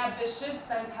palace. Er beschützt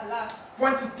seinen Palast.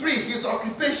 23, his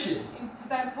occupation. In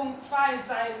seinem Punkt 2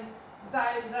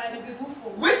 seine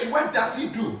Berufung. Which work does he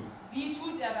do? Wie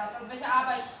tut er das? Also welche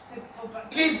Arbeit?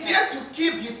 He's there to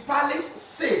keep his palace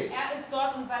safe. Er ist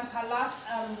dort, um seinen Palast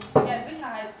in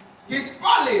Sicherheit zu bringen. His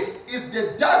palace is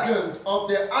the Dagon of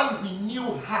the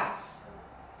unrenewed hearts.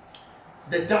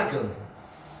 The Dagon,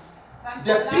 Sein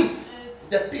the Palast pit,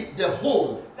 ist, the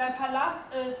hole sein Palast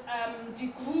ist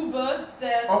die Grube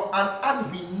des. of an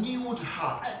unrenewed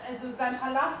heart. Also sein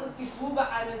Palast ist die Grube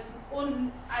eines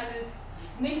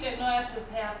nicht erneuertes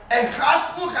Herz. A heart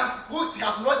who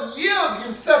has not yielded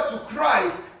himself to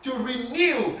Christ to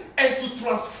renew and to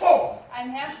transform. Ein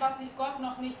Herz, was sich Gott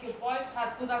noch nicht gebeugt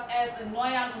hat, sodass er es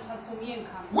erneuern und transformieren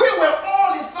kann. We were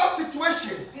all in such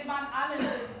situations. Wir waren alle in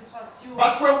dieser Situation.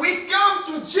 But when we come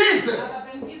to Jesus, Aber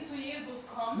wenn wir zu Jesus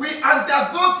kommen, we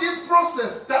undergo this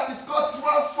process that is called dann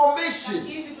transformation.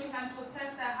 gehen wir durch einen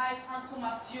Prozess, der heißt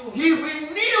Transformation. He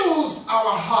renews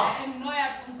our Er hearts.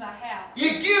 erneuert unser Herz. He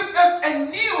gives us a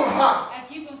new heart, Er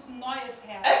gibt uns ein neues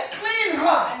Herz. a clean Ein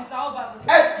heart, sauberes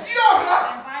a Herz. pure Ein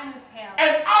heart. reines Herz.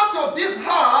 And out of this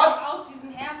heart Aus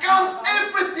diesem Herzen comes heraus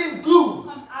everything good,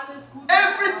 kommt alles Gute.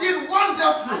 everything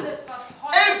wonderful, Alles, was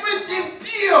toll everything ist.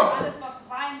 pure. Alles, was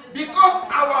rein ist. Because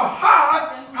our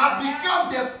heart has become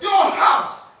the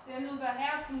storehouse. Denn unser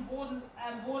Herzen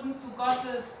wurden zu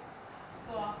Gottes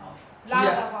Storehouse.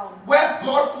 Lagerraum. Where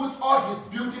God puts all his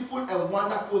beautiful and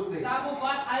wonderful things. Da, wo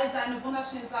Gott all seine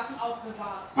wunderschönen Sachen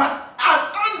aufbewahrt. But an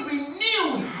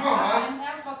unrenewed Aber heart ein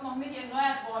Herz, was noch nicht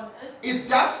erneuert worden ist, is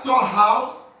that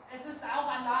storehouse, es ist auch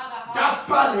ein Lagerhaus. that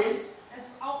palace Es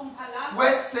ist auch ein Palast,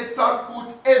 where Satan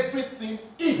puts everything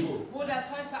evil. wo der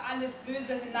Teufel alles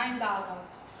Böse hineinlagert.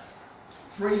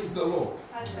 Praise the Lord.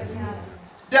 Heißt der Herr.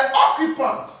 The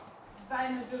occupant,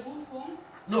 Seine Berufung,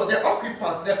 no, the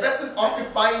occupant, the person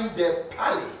occupying the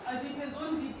palace. also die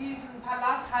Person, die diesen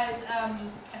Palast halt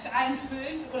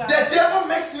einfüllt, oder The devil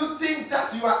makes you think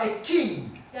that you are a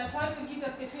king der Teufel gibt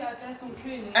das Gefühl, als wärst du ein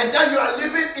König. and that you are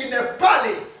living in a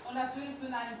palace Und als würdest du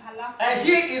in einem Palast and sein.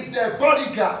 he is the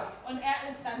bodyguard. Und er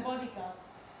ist dein Bodyguard.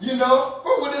 You know,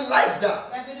 who wouldn't like that?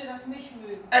 Wer würde das nicht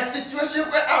mögen? A situation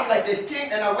where I'm like a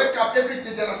king and I wake up every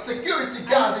day, there are security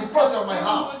guards in front of my Wo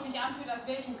house. es sich anfühlt, als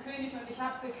wäre ich ein König und ich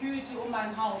habe Security um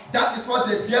mein Haus. That is what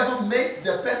the devil makes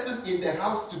the person in the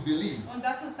house to believe. Und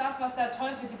das ist das, was der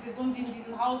Teufel, die Person, die in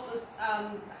diesem Haus ist,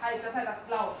 halt, dass er das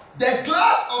glaubt. The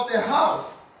glass of the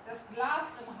house Das Glas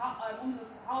um das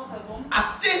Haus herum,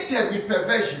 are tinted with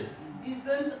perversion, die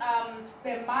sind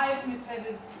bemalt mit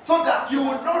Perversion. so that you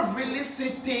will not really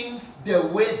see things the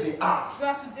way they are. So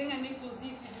dass du Dinge nicht so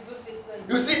siehst, wie sie wirklich sind.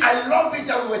 You see, I love it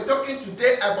that we were talking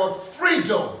today about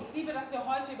freedom. Ich liebe, dass wir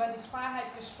heute über die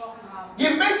Freiheit gesprochen haben. He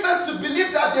makes us to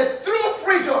believe that the true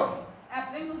freedom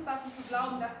Er bringt uns dazu zu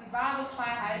glauben, dass die wahre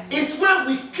Freiheit is when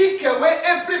we kick away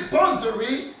every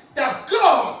boundary that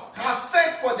God has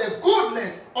set for the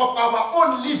goodness of our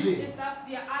own living. ist, dass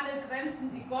wir alle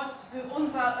Grenzen, die Gott für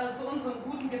zu unserem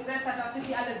guten Gesetz hat, dass wir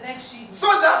die alle wegschieben. So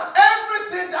that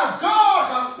everything that God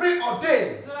has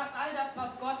preordained, So dass all das, was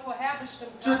Gott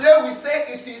vorherbestimmt hat, today we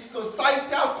say it is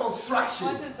societal construction.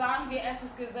 heute sagen wir, es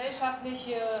ist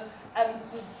gesellschaftliche,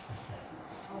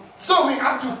 So we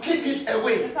have to kick it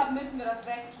away. deshalb müssen wir das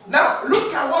wegtun. Now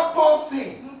look at what Paul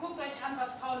says. Nun guckt euch an, was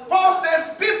Paulus Paul sagt.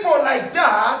 says people like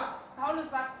that, Paulus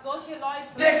sagt, solche Leute,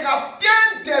 they have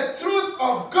turned the truth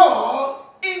of God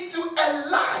into a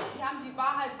lie. sie haben die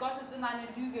Wahrheit Gottes in eine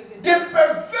Lüge gedreht. They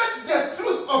pervert the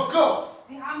truth of God.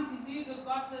 Sie haben die Lüge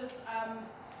Gottes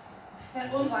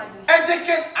verunreinigt. And they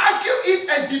can argue it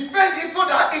and defend it so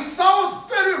that it sounds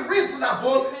very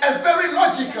reasonable and very Sie können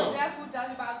logical. sehr gut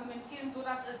darüber argumentieren,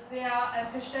 sodass es sehr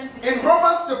verständlich In ist.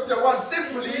 Romans chapter 1, In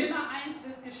simply, Römer 1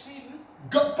 ist geschrieben,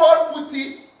 Paul put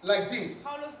it like this.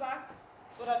 Paulus sagt,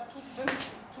 oder tut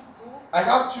so, I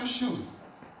have two shoes.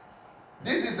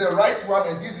 This is the right one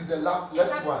and this is the left ich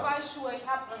habe one. zwei Schuhe, ich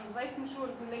habe einen rechten Schuh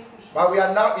und einen linken Schuh. But we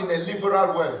are now in a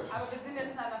liberal world. Aber wir sind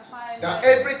jetzt in einer freien Now Welt.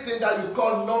 everything that you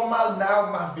call normal now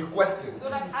must be questioned. So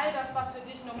dass all das, was für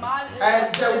dich normal ist,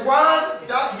 And das the wird one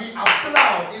that gefällt. we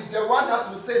applaud is the one that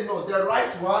will say, no, the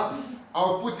right one,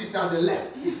 I'll put it on the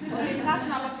left. Und wir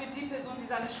klatschen aber für die Person, die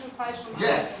seine Schuhe falsch macht.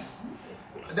 Yes.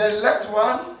 The left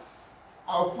one,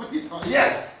 I'll put it on.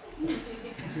 Yes.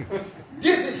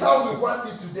 This is how we want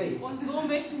it today. Und so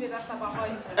möchten wir das aber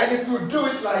heute. And if you do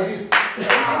it like this, Wenn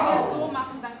wir es so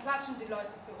machen, dann klatschen die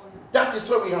Leute für uns. that is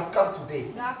where we have come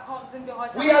today. Da sind wir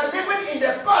heute. We are living in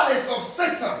the palace of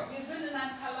Satan, Wir sind in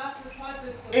einem Palast des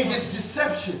Teufels in his gekommen,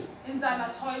 deception. in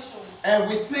seiner Täuschung. And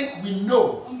we think we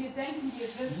know, Und wir denken, wir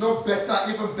wissen, no better,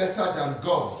 even better than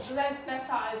God. selbst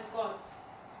besser als Gott.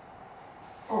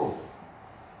 Oh.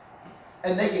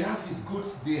 And then he has his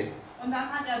goods there. Und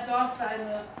dann hat er dort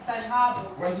sein Habe.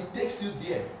 When he takes you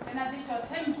there, Wenn er dich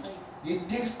dorthin bringt, he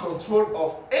takes control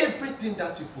of everything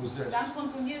that you possess. dann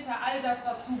kontrolliert er all das,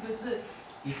 was du besitzt.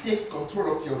 He takes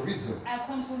control of your reason, Er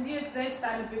kontrolliert selbst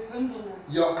deine Begründungen,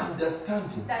 your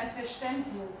understanding, dein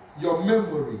Verständnis, your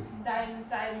memory, deine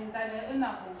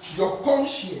Erinnerung, your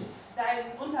conscience,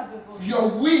 dein Unterbewusstsein,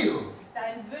 your will,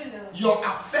 dein Wille, your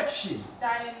affection.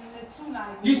 deine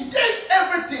Zuneigung. He takes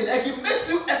everything and he makes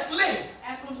you a slave.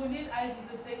 Er kontrolliert all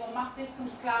diese Dinge und macht dich zum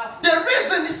Sklaven. The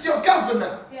reason is your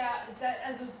governor.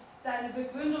 Also Deine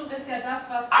Begründung ist ja das,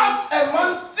 was As a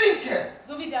man thinketh,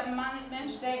 so wie der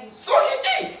Mensch denkt, so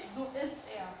he is. so ist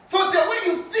er. So the way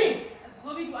you think,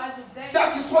 So wie du also denkst,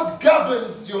 that is what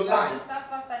governs your das life. ist das,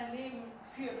 was dein Leben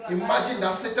führt. Oder Imagine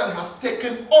that Satan has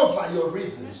taken over your Nun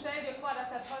reason. stell dir vor, dass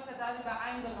der Teufel darüber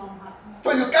eingenommen hat.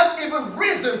 So you can't even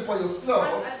reason for Du yourself,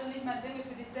 kannst also nicht mal Dinge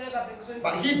für dich selber begründen.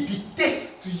 but he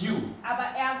dictates to you Aber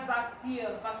er sagt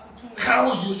dir, was du tun sollst,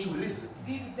 how you should reason.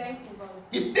 wie du denken sollst.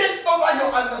 He takes over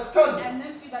your Er understanding.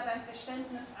 nimmt über dein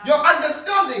Verständnis an. Your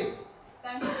understanding,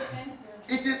 Dein Verständnis.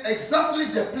 it is exactly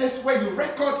the place where you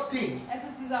record things. Es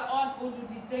ist dieser Ort, wo du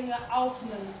die Dinge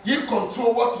aufnimmst. He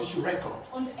control what you should record.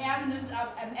 Und er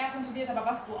kontrolliert aber,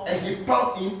 was du And he aufnimmst.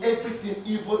 found in everything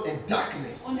evil and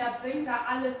darkness. Und er bringt da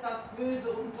alles, was böse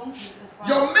und dunkel ist. rein.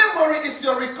 Your memory is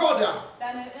your recorder.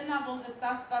 Deine Erinnerung ist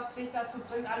das, was dich dazu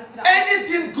bringt, alles wieder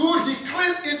Anything good, he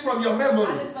cleans it from your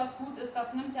memory. Alles, was gut ist,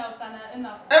 das nimmt er aus deiner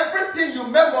Erinnerung. Everything you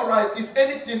memorize is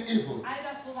anything evil. All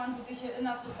das, woran du dich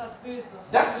erinnerst, ist das Böse.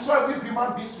 That is why we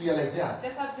human beings, we are like that.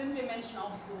 Deshalb sind wir Menschen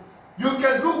auch so. You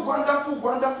can do wonderful,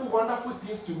 wonderful, wonderful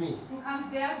things to me. Du kannst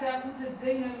sehr, sehr gute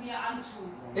Dinge mir antun.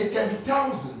 It can be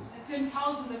thousands. Es können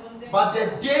Tausende von Dingen. But the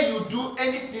day you do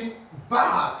anything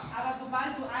bad, Aber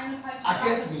sobald du eine falsche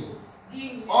Against Sache me. tust,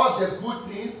 gegen mich, all the good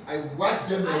things, I wipe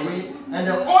them away. And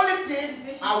the only thing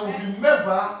I will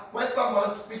remember when someone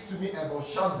speaks to me about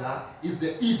Shanda is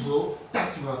the evil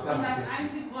that you have und done das against me.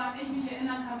 Einzige, woran ich mich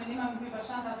erinnern kann, wenn jemand mit mir über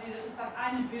Schande redet, ist das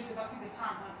eine Böse, was sie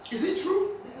getan hat. Is it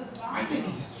true? Ist es wahr? I think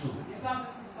it is true. Ich glaube,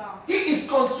 es ist wahr. He is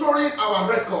controlling our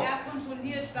record. Er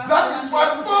kontrolliert das. That woran is wir why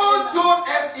uns Paul erinnern. told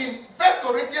us in 1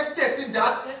 Corinthians 13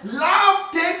 that love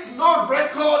takes no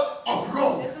record of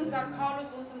wrong. Deswegen sagt Paulus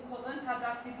uns in Korinther,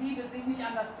 dass die Liebe sich nicht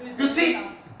an das Böse You see,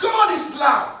 erinnert. God is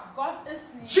love. Gott ist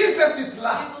Liebe. Jesus is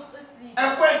love. Jesus ist Liebe.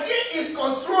 And when he is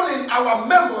controlling our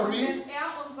memory, Wenn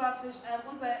er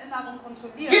unsere Erinnerung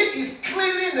kontrolliert, he is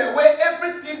cleaning away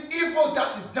everything evil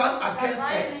that is done dann against us.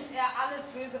 reinigt er alles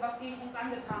Böse, was gegen uns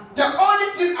angetan The wurde. only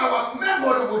thing our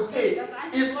memory will take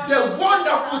is the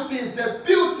wonderful things, the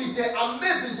beauty, the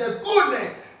amazing, the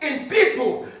goodness in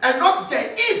people, and not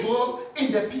the evil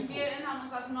in the people. Wir erinnern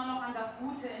uns also nur noch an das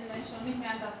Gute in Menschen und nicht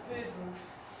mehr an das Böse.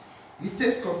 He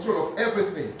takes control of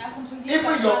everything. Er kontrolliert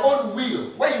Even dann your alles. own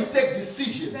will, when you take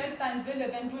decision, Selbst dein Wille,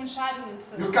 wenn du Entscheidungen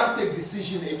you triffst, can't take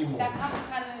decision da anymore. kannst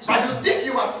du keine But you Entscheidung. think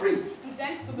you are free. Du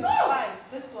denkst, du bist No. frei,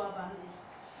 bist du aber nicht.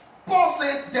 Paul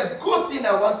says, the good thing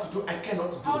I want to do, I cannot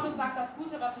do. Paulus sagt, das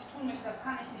Gute, was ich tun möchte, das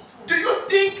kann ich nicht tun. Do you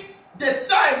think the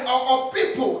time of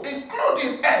people,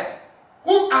 including us,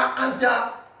 who are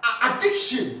under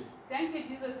addiction, Denkt ihr,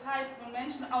 diese Zeit, wo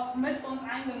Menschen auch mit uns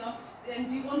eingenommen,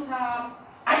 die unter,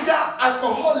 either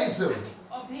alcoholism,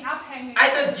 ob die abhängig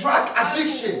either sind, drug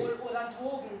addiction, Alkohol oder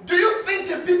Drogen. do you think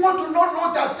the people do not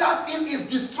know that that thing is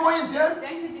destroying them?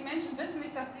 Denkt ihr, die Menschen wissen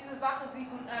nicht, dass diese Sache sie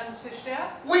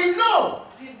zerstört? We know,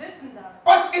 Wir wissen das.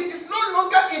 but it is no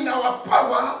longer in our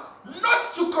power not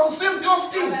to consume those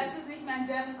Aber things. es ist nicht mehr in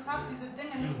deren Kraft, diese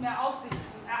Dinge nicht mehr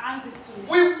an sich zu nehmen.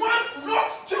 We want not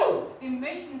to. Wir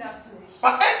möchten das nicht.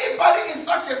 But anybody in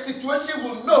such a situation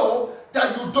will know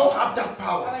that you don't have that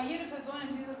power. Aber jede Person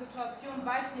in dieser Situation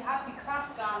weiß, sie hat die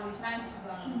Kraft gar nicht, Nein zu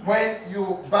sagen. When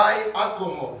you buy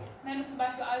alcohol, Wenn du zum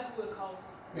Beispiel Alkohol kaufst,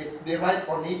 they write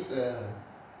on it,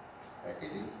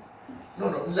 is it? No,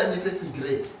 let me say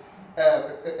cigarette.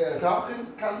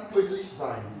 Rauchen kann tödlich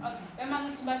sein. wenn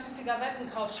man zum Beispiel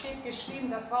Zigaretten kauft, steht geschrieben,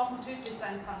 dass Rauchen tödlich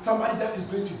sein kann. Somebody that is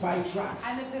going to buy drugs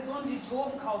Eine Person, die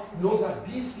Drogen kaufen knows that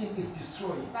this thing is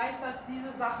destroying. weiß, dass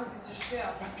diese Sache sie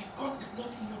zerstört. But because it's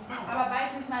not in your power, Aber weil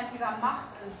es nicht mal in ihrer Macht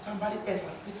ist. somebody else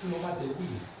has taken over the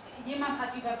wheel. Jemand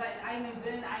hat über seinen eigenen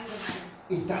Willen eingenommen.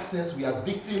 In that sense, we are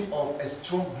victim of a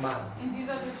strong man. In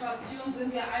dieser Situation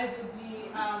sind wir also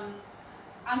die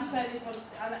anfällig von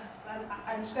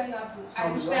einem stärkeren.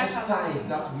 Some lifestyles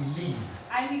that we live,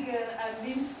 Einige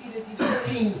Lebensstile, die some wir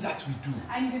leben. things that we do,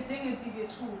 Einige Dinge, die wir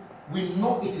tun. we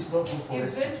know it is not good for Wir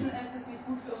us to wissen, do. es ist nicht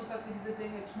gut für uns, dass wir diese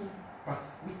Dinge tun. But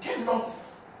we cannot.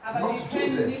 Aber Not wir do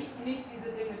können them. nicht diese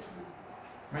Dinge tun.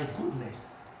 My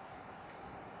goodness.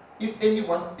 If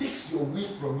anyone takes your will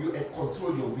from you and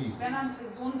control your will, Wenn eine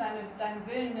Person deinen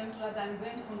Willen nimmt oder deinen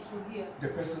Willen kontrolliert, the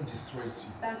person destroys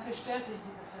you. dann zerstört dich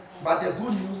diese Person. But the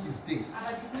good news is this.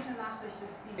 Aber die gute Nachricht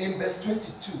ist die. In verse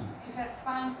 22, In Vers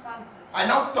 22. I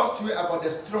now talk to you about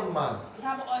the strong man. Ich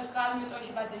habe gerade mit euch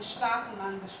über den starken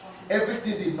Mann gesprochen.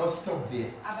 Everything did not stop there.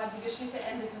 Aber die Geschichte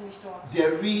endete nicht dort.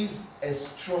 There is a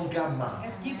stronger man.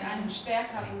 Es gibt einen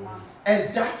stärkeren Mann.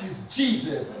 And that is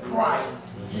Jesus Christ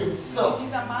himself. Und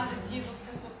dieser Mann ist Jesus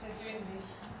Christus persönlich.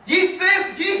 He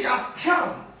says he has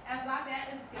come Er sagt,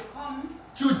 er ist gekommen,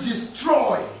 to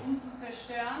destroy um zu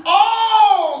zerstören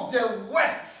all all the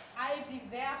works all die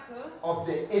Werke of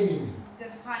the enemy. des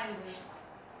Feindes.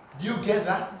 Do you get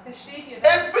that? Versteht ihr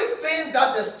das? Everything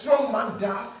that the strong man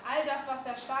does, All das, was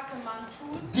der starke Mann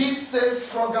tut, this same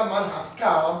stronger man has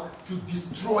come to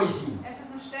destroy him. es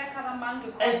ist ein stärkerer Mann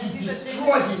gekommen, And to diese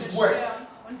destroy Dinge his zu works. zerstören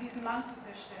und diesen Mann zu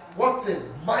zerstören.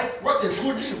 What a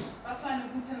good news. Was für eine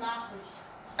gute Nachricht.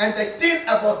 And the thing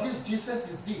about this Jesus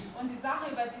is this. Und die Sache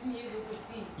über diesen Jesus ist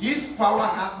die: His power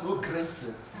has no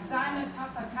Grenzen. seine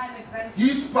Kraft hat keine Grenzen.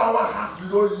 His power has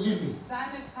no limits.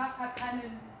 Seine Kraft hat keine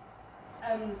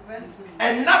Grenzen.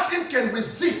 And nothing can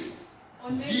resist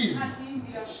Und nichts him. kann ihm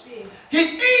widerstehen.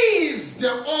 He is the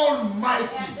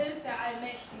Almighty. Er ist der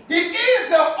Allmächtige. He is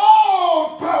the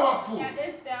All-Powerful. Er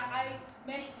ist der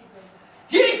Allmächtige.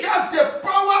 He has the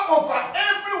power over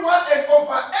everyone and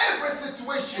over every Er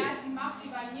situation. hat die Macht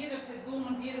über jede Person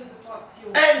und jede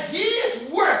Situation. And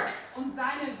his work Und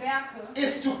seine Werke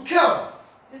is to come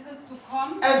ist es zu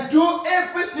kommen and do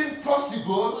everything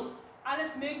possible und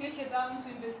alles Mögliche darin zu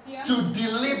investieren, to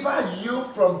deliver you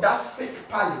from that fake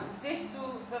palace, dich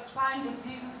zu befreien von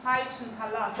diesem falschen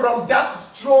Palast, from that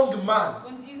strong man,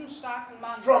 von diesem starken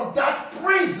Mann, from that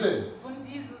prison, von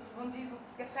diesem and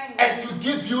Gefängnis to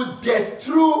give you the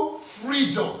true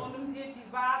freedom. und um dir die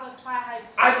wahre Freiheit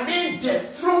zu I geben. mean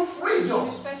the true freedom.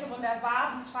 Ich spreche von der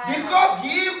wahren Freiheit. Because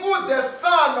he who the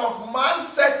Son of Man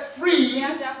sets free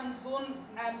der vom Sohn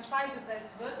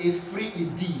freigesetzt wird, is free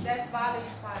indeed. der ist wahrlich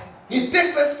frei. He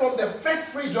takes us from the fake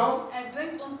freedom Er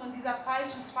bringt uns von dieser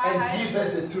falschen and Freiheit gives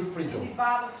us the true in freedom. die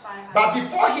wahre Freiheit. But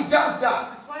before he does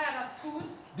that, Bevor er das tut,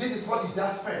 this is what he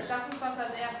does first. das ist, was er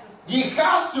als erstes tut. He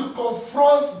has to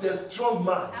confront the strong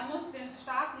man. Er muss den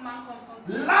starken Mann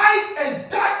konfrontieren. Light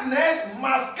and darkness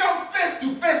must come face to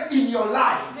face in your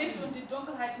life. Licht und die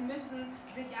Dunkelheit müssen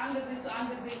sich Angesicht zu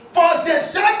Angesicht. For the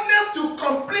darkness to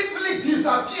completely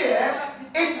disappear,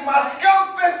 it must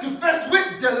come face to face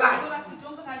with the So light. dass die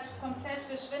Dunkelheit komplett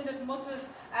verschwindet, muss es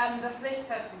das Licht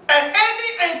treffen. And any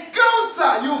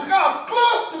encounter you have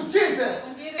close to Jesus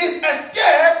is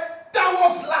escape that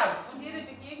was light. Und jede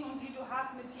Begegnung, die du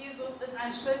hast mit Jesus, ist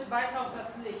ein Schritt weiter auf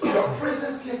das Licht. Your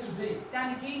presence here today,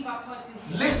 Deine Gegenwart heute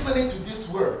hier, listening to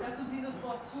this word, dass du dieses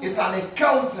Wort is zuhörst, an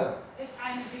encounter ist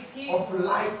eine Begegnung of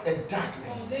light and von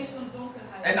darkness. Licht und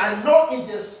Dunkelheit. And I know in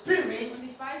the spirit, Und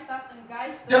ich weiß, dass im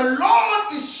Geiste, the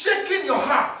Lord is shaking your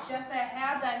heart dass der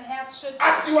Herr dein Herz schüttelt,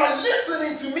 as you are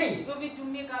listening to me. so wie du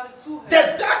mir gerade zuhörst.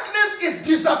 The darkness is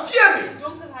disappearing. Die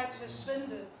Dunkelheit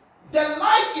verschwindet. The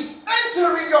light is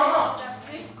entering your heart.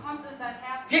 Das Licht kommt in dein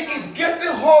Herz He hinein. is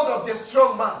getting hold of the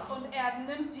strong man. Und er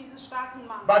nimmt diesen starken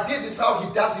Mann. But this is how he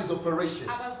does his operation.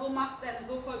 Aber so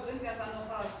vollbringt er seine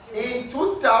Operation. In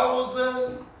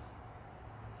 2000,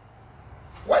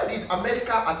 when did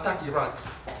America attack Iraq?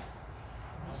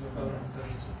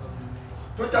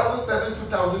 2007,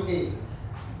 2008.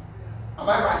 Am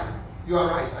I right? You are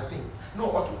right, I think. No,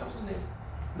 or 2008.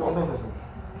 No.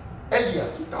 Earlier,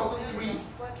 2003.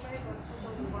 World Trade was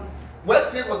 2001. World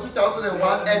Trade was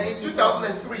 2001 and in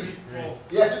 2003.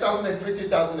 Yeah, 2003,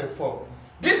 2004.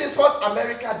 This is what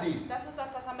America did. Das ist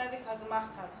das, was Amerika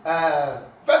gemacht hat.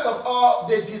 First of all,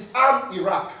 they disarmed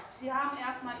Iraq. Sie haben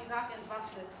erstmal Irak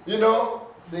entwaffnet. You know,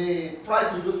 they tried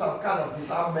to do some kind of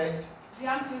disarmament. Sie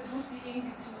haben versucht, die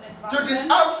irgendwie zu To entwaffnen.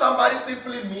 disarm somebody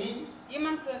simply means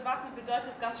Jemand zu entwaffnen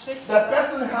bedeutet ganz schlicht the gesagt,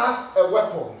 person has a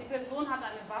weapon. die Person hat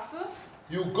eine Waffe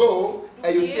You go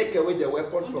and you take away the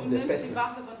weapon und du from the nimmst die person.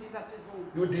 Waffe von dieser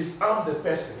Person. You disarm the Du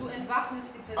person. entwaffnest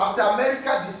die Person. After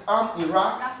America disarmed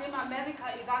Iraq, Nachdem Amerika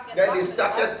Irak then they entwaffnet hat,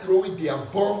 started throwing their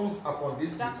bombs upon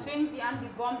these dann people. fingen sie an, die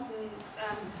Bomben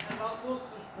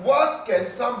loszusprühen. What can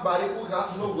somebody who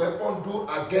has no weapon do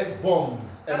against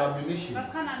bombs and ammunition?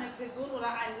 Was kann eine Person oder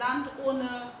ein Land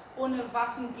ohne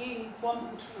Waffen gegen Bomben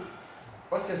tun?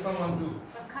 What can someone do?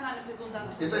 Was kann eine Person dann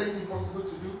tun? Is anything possible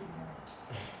to do?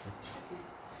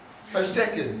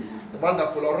 Verstecken,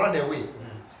 wonderful, or run away.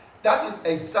 That is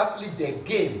exactly the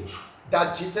game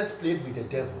that Jesus played with the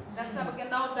devil. Das ist aber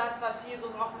genau das, was Jesus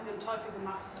auch mit dem Teufel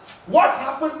gemacht hat. What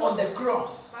happened on the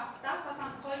cross? Was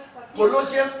am Kreuz passiert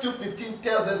Colossians 2:15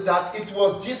 tells us that it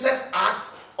was Jesus' act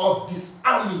of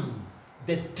disarming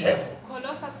the devil.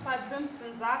 Kolosser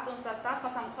 2,15 sagt uns, dass das,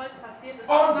 was am Kreuz passiert ist,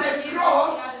 On war the Jesus,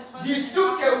 cross, der den Teufel he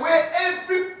took gemacht hat. away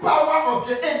every power of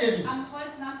the enemy, Am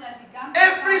Kreuz nahm er die ganze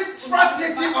every Macht und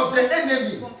strategy die of the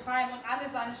enemy, vom Freien und alle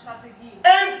seine Strategien.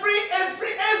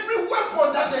 every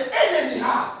weapon that the enemy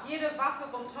has. Jede Waffe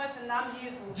vom Teufel nahm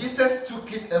Jesus. Jesus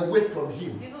took it away from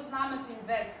him. Jesus nahm es ihm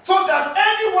weg. So that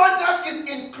anyone that is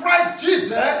in Christ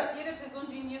Jesus Jede Person,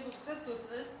 die in Jesus Christus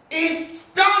ist, is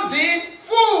standing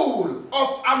full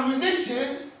of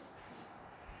ammunitions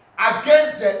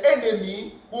against the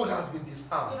enemy who has been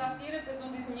disarmed. Sodass jede Person,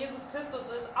 die in Jesus Christus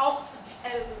ist, auch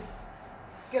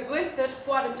gerüstet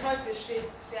vor dem Teufel steht,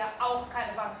 der auch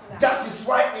keine Waffen hat. That is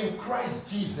why in Christ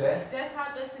Jesus,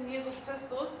 Deshalb ist in Jesus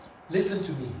Christus, listen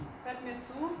to me, hört mir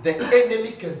zu, the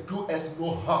enemy can do us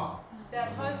no harm. der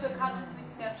Teufel kann uns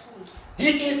nichts mehr tun.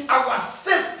 He is our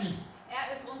safety.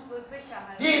 Er ist unsere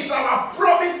Sicherheit. He is our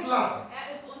promised land.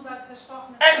 Er ist unser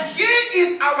versprochenes And Land. he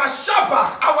is our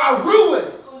Shabbat, our ruin.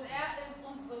 Und er ist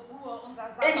unsere Ruhe, unser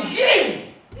In Sabbat.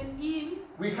 him, In ihm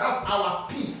we have our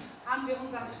peace. haben wir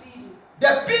unseren Frieden. The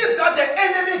peace that the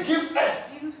enemy gives us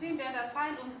Diesen Frieden, den der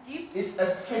Feind uns gibt, is a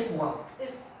fake one.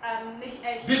 ist nicht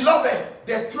echt. Beloved,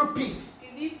 the true peace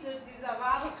Geliebte, dieser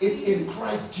wahre is Frieden in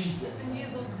Christ ist Jesus. in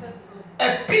Jesus Christus.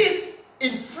 A peace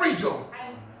in freedom.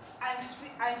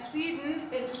 Ein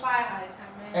Frieden in Freiheit.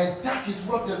 And that is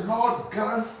what the Lord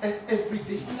grants us every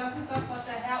day. Und das ist das, was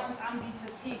der Herr uns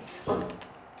anbietet täglich.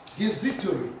 His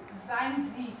victory,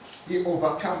 Sein Sieg. he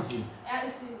overcame him Er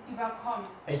ist ihn überkommen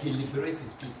and he liberates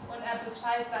his people. und er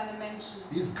befreit seine Menschen.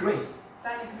 His grace,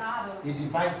 Seine Gnade. he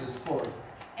divides the spoil.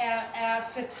 Er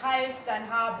verteilt sein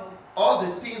Habe. All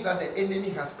the things that the enemy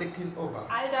has taken over,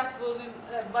 All das,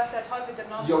 was der Teufel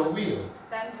genommen your hat. will,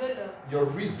 Dein Wille, your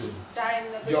reason, deine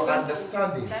your Begründung,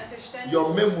 understanding, dein Verständnis,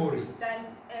 your memory, dein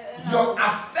your Erinnerung,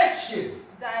 affection,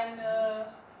 deine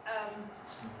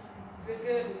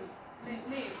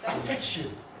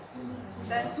affection.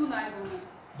 deine Zuneigung.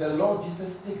 The Lord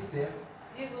Jesus takes them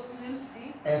Jesus nimmt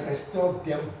sie and restores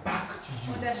them back to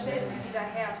und you. er stellt sie wieder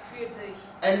her für dich.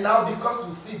 And now, because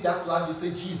you see that land, you say,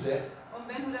 Jesus, Und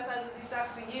wenn du das also siehst,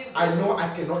 sagst du, Jesus, I know I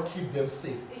cannot keep them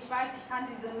safe. ich weiß, ich kann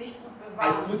diese nicht gut I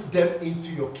bewahren. put them into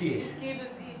your care. Ich gebe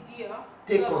sie dir,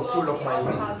 Take sodass control du of auf sie my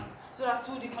aufpasst, reason. sodass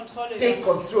du die Kontrolle Take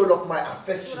übernimmst, control of my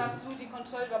affection, sodass du die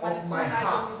Kontrolle über meine of my Zuneigung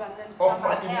heart, übernimmst, of über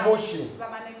mein my Herz, emotion. über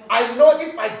meine Emotionen. I know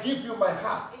if I give you my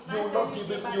heart, you will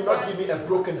not give me a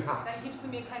broken heart. Dann gibst du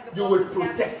mir kein You will gebrochenes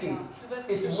protect Herz. it. Du wirst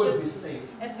It es will be beschützen. safe.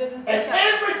 Es wird in And Sicherheit.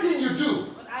 everything you do,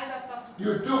 Und all das, was du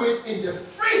you do it in the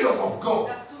freedom of God.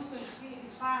 das tust du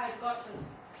in Freiheit Gottes.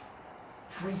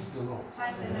 Praise the Lord.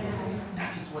 Heißt in der Herr.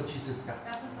 That is what Jesus Das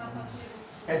does. ist das, was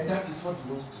Jesus tut. And that is what he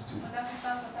wants to do. Und das ist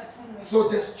das, was er tun möchte. So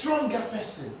the stronger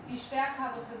person Die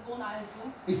stärkere Person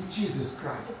also is Jesus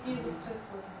Christ. ist Jesus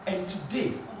Christus. And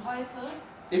today, Und heute,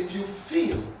 if you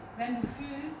feel wenn du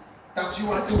fühlst, that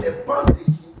you are in a bondage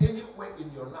in anywhere in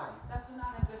your life, dass du in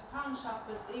einer Gefangenschaft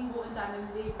bist, irgendwo in deinem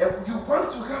Leben, and you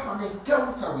want to have an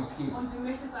encounter with him, und du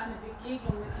möchtest eine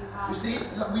Begegnung mit ihm haben. you see,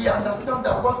 we understand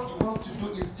that what he wants to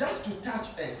do is just to touch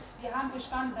us. Wir haben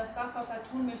verstanden, dass das, was er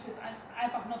tun möchte, ist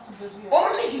einfach nur zu berühren.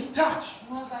 Only his touch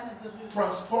Nur seine Berührung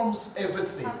transforms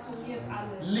everything, transformiert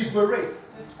alles, liberates.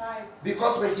 befreit.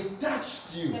 Because when he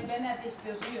touches you, Denn wenn er dich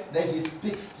berührt, then he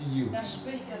speaks to you dann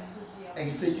spricht er zu dir. and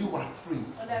he says, you are free,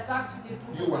 Und er sagt zu dir,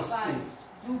 du you are bist frei. safe,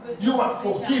 Du bist you are sicher.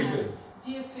 forgiven,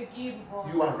 Dir ist vergeben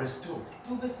worden. you are restored.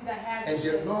 Du bist And the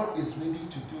wiederhergestellt. Lord is ready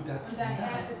to do that Und der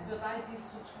Herr now. ist bereit, dies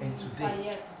zu tun. And Und zwar today.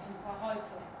 jetzt. Und zwar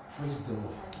heute. Praise the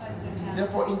Lord. Preis den Herrn.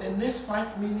 Therefore, in the next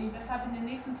 5 minutes, Deshalb in den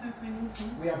nächsten 5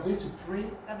 Minuten, we are going to pray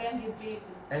da werden wir beten.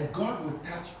 and God will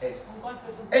touch Und us. Gott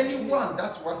wird uns Anyone berühren.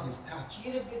 that wants his touch,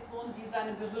 Jede Person, die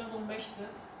seine Berührung möchte,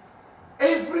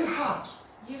 every heart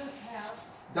jedes Herz,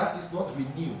 that is not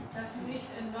renewed das nicht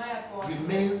erneuert worden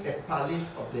remains ist, a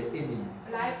palace of the enemy.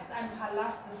 bleibt ein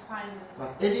Palast des Feindes. But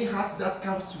any heart that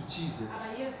comes to Jesus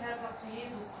Aber jedes Herz, das zu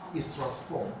Jesus kommt, is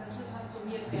transformed, das wird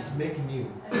transformiert is werden. made new.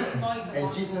 Es ist neu And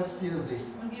geworden. Jesus feels it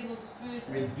Und Jesus fühlt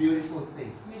with es beautiful mit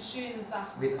things, schönen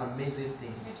Sachen, with amazing mit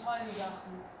things. tollen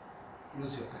Sachen.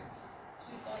 Close your eyes.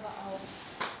 Schließt eure Augen.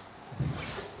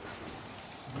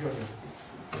 Be on your feet.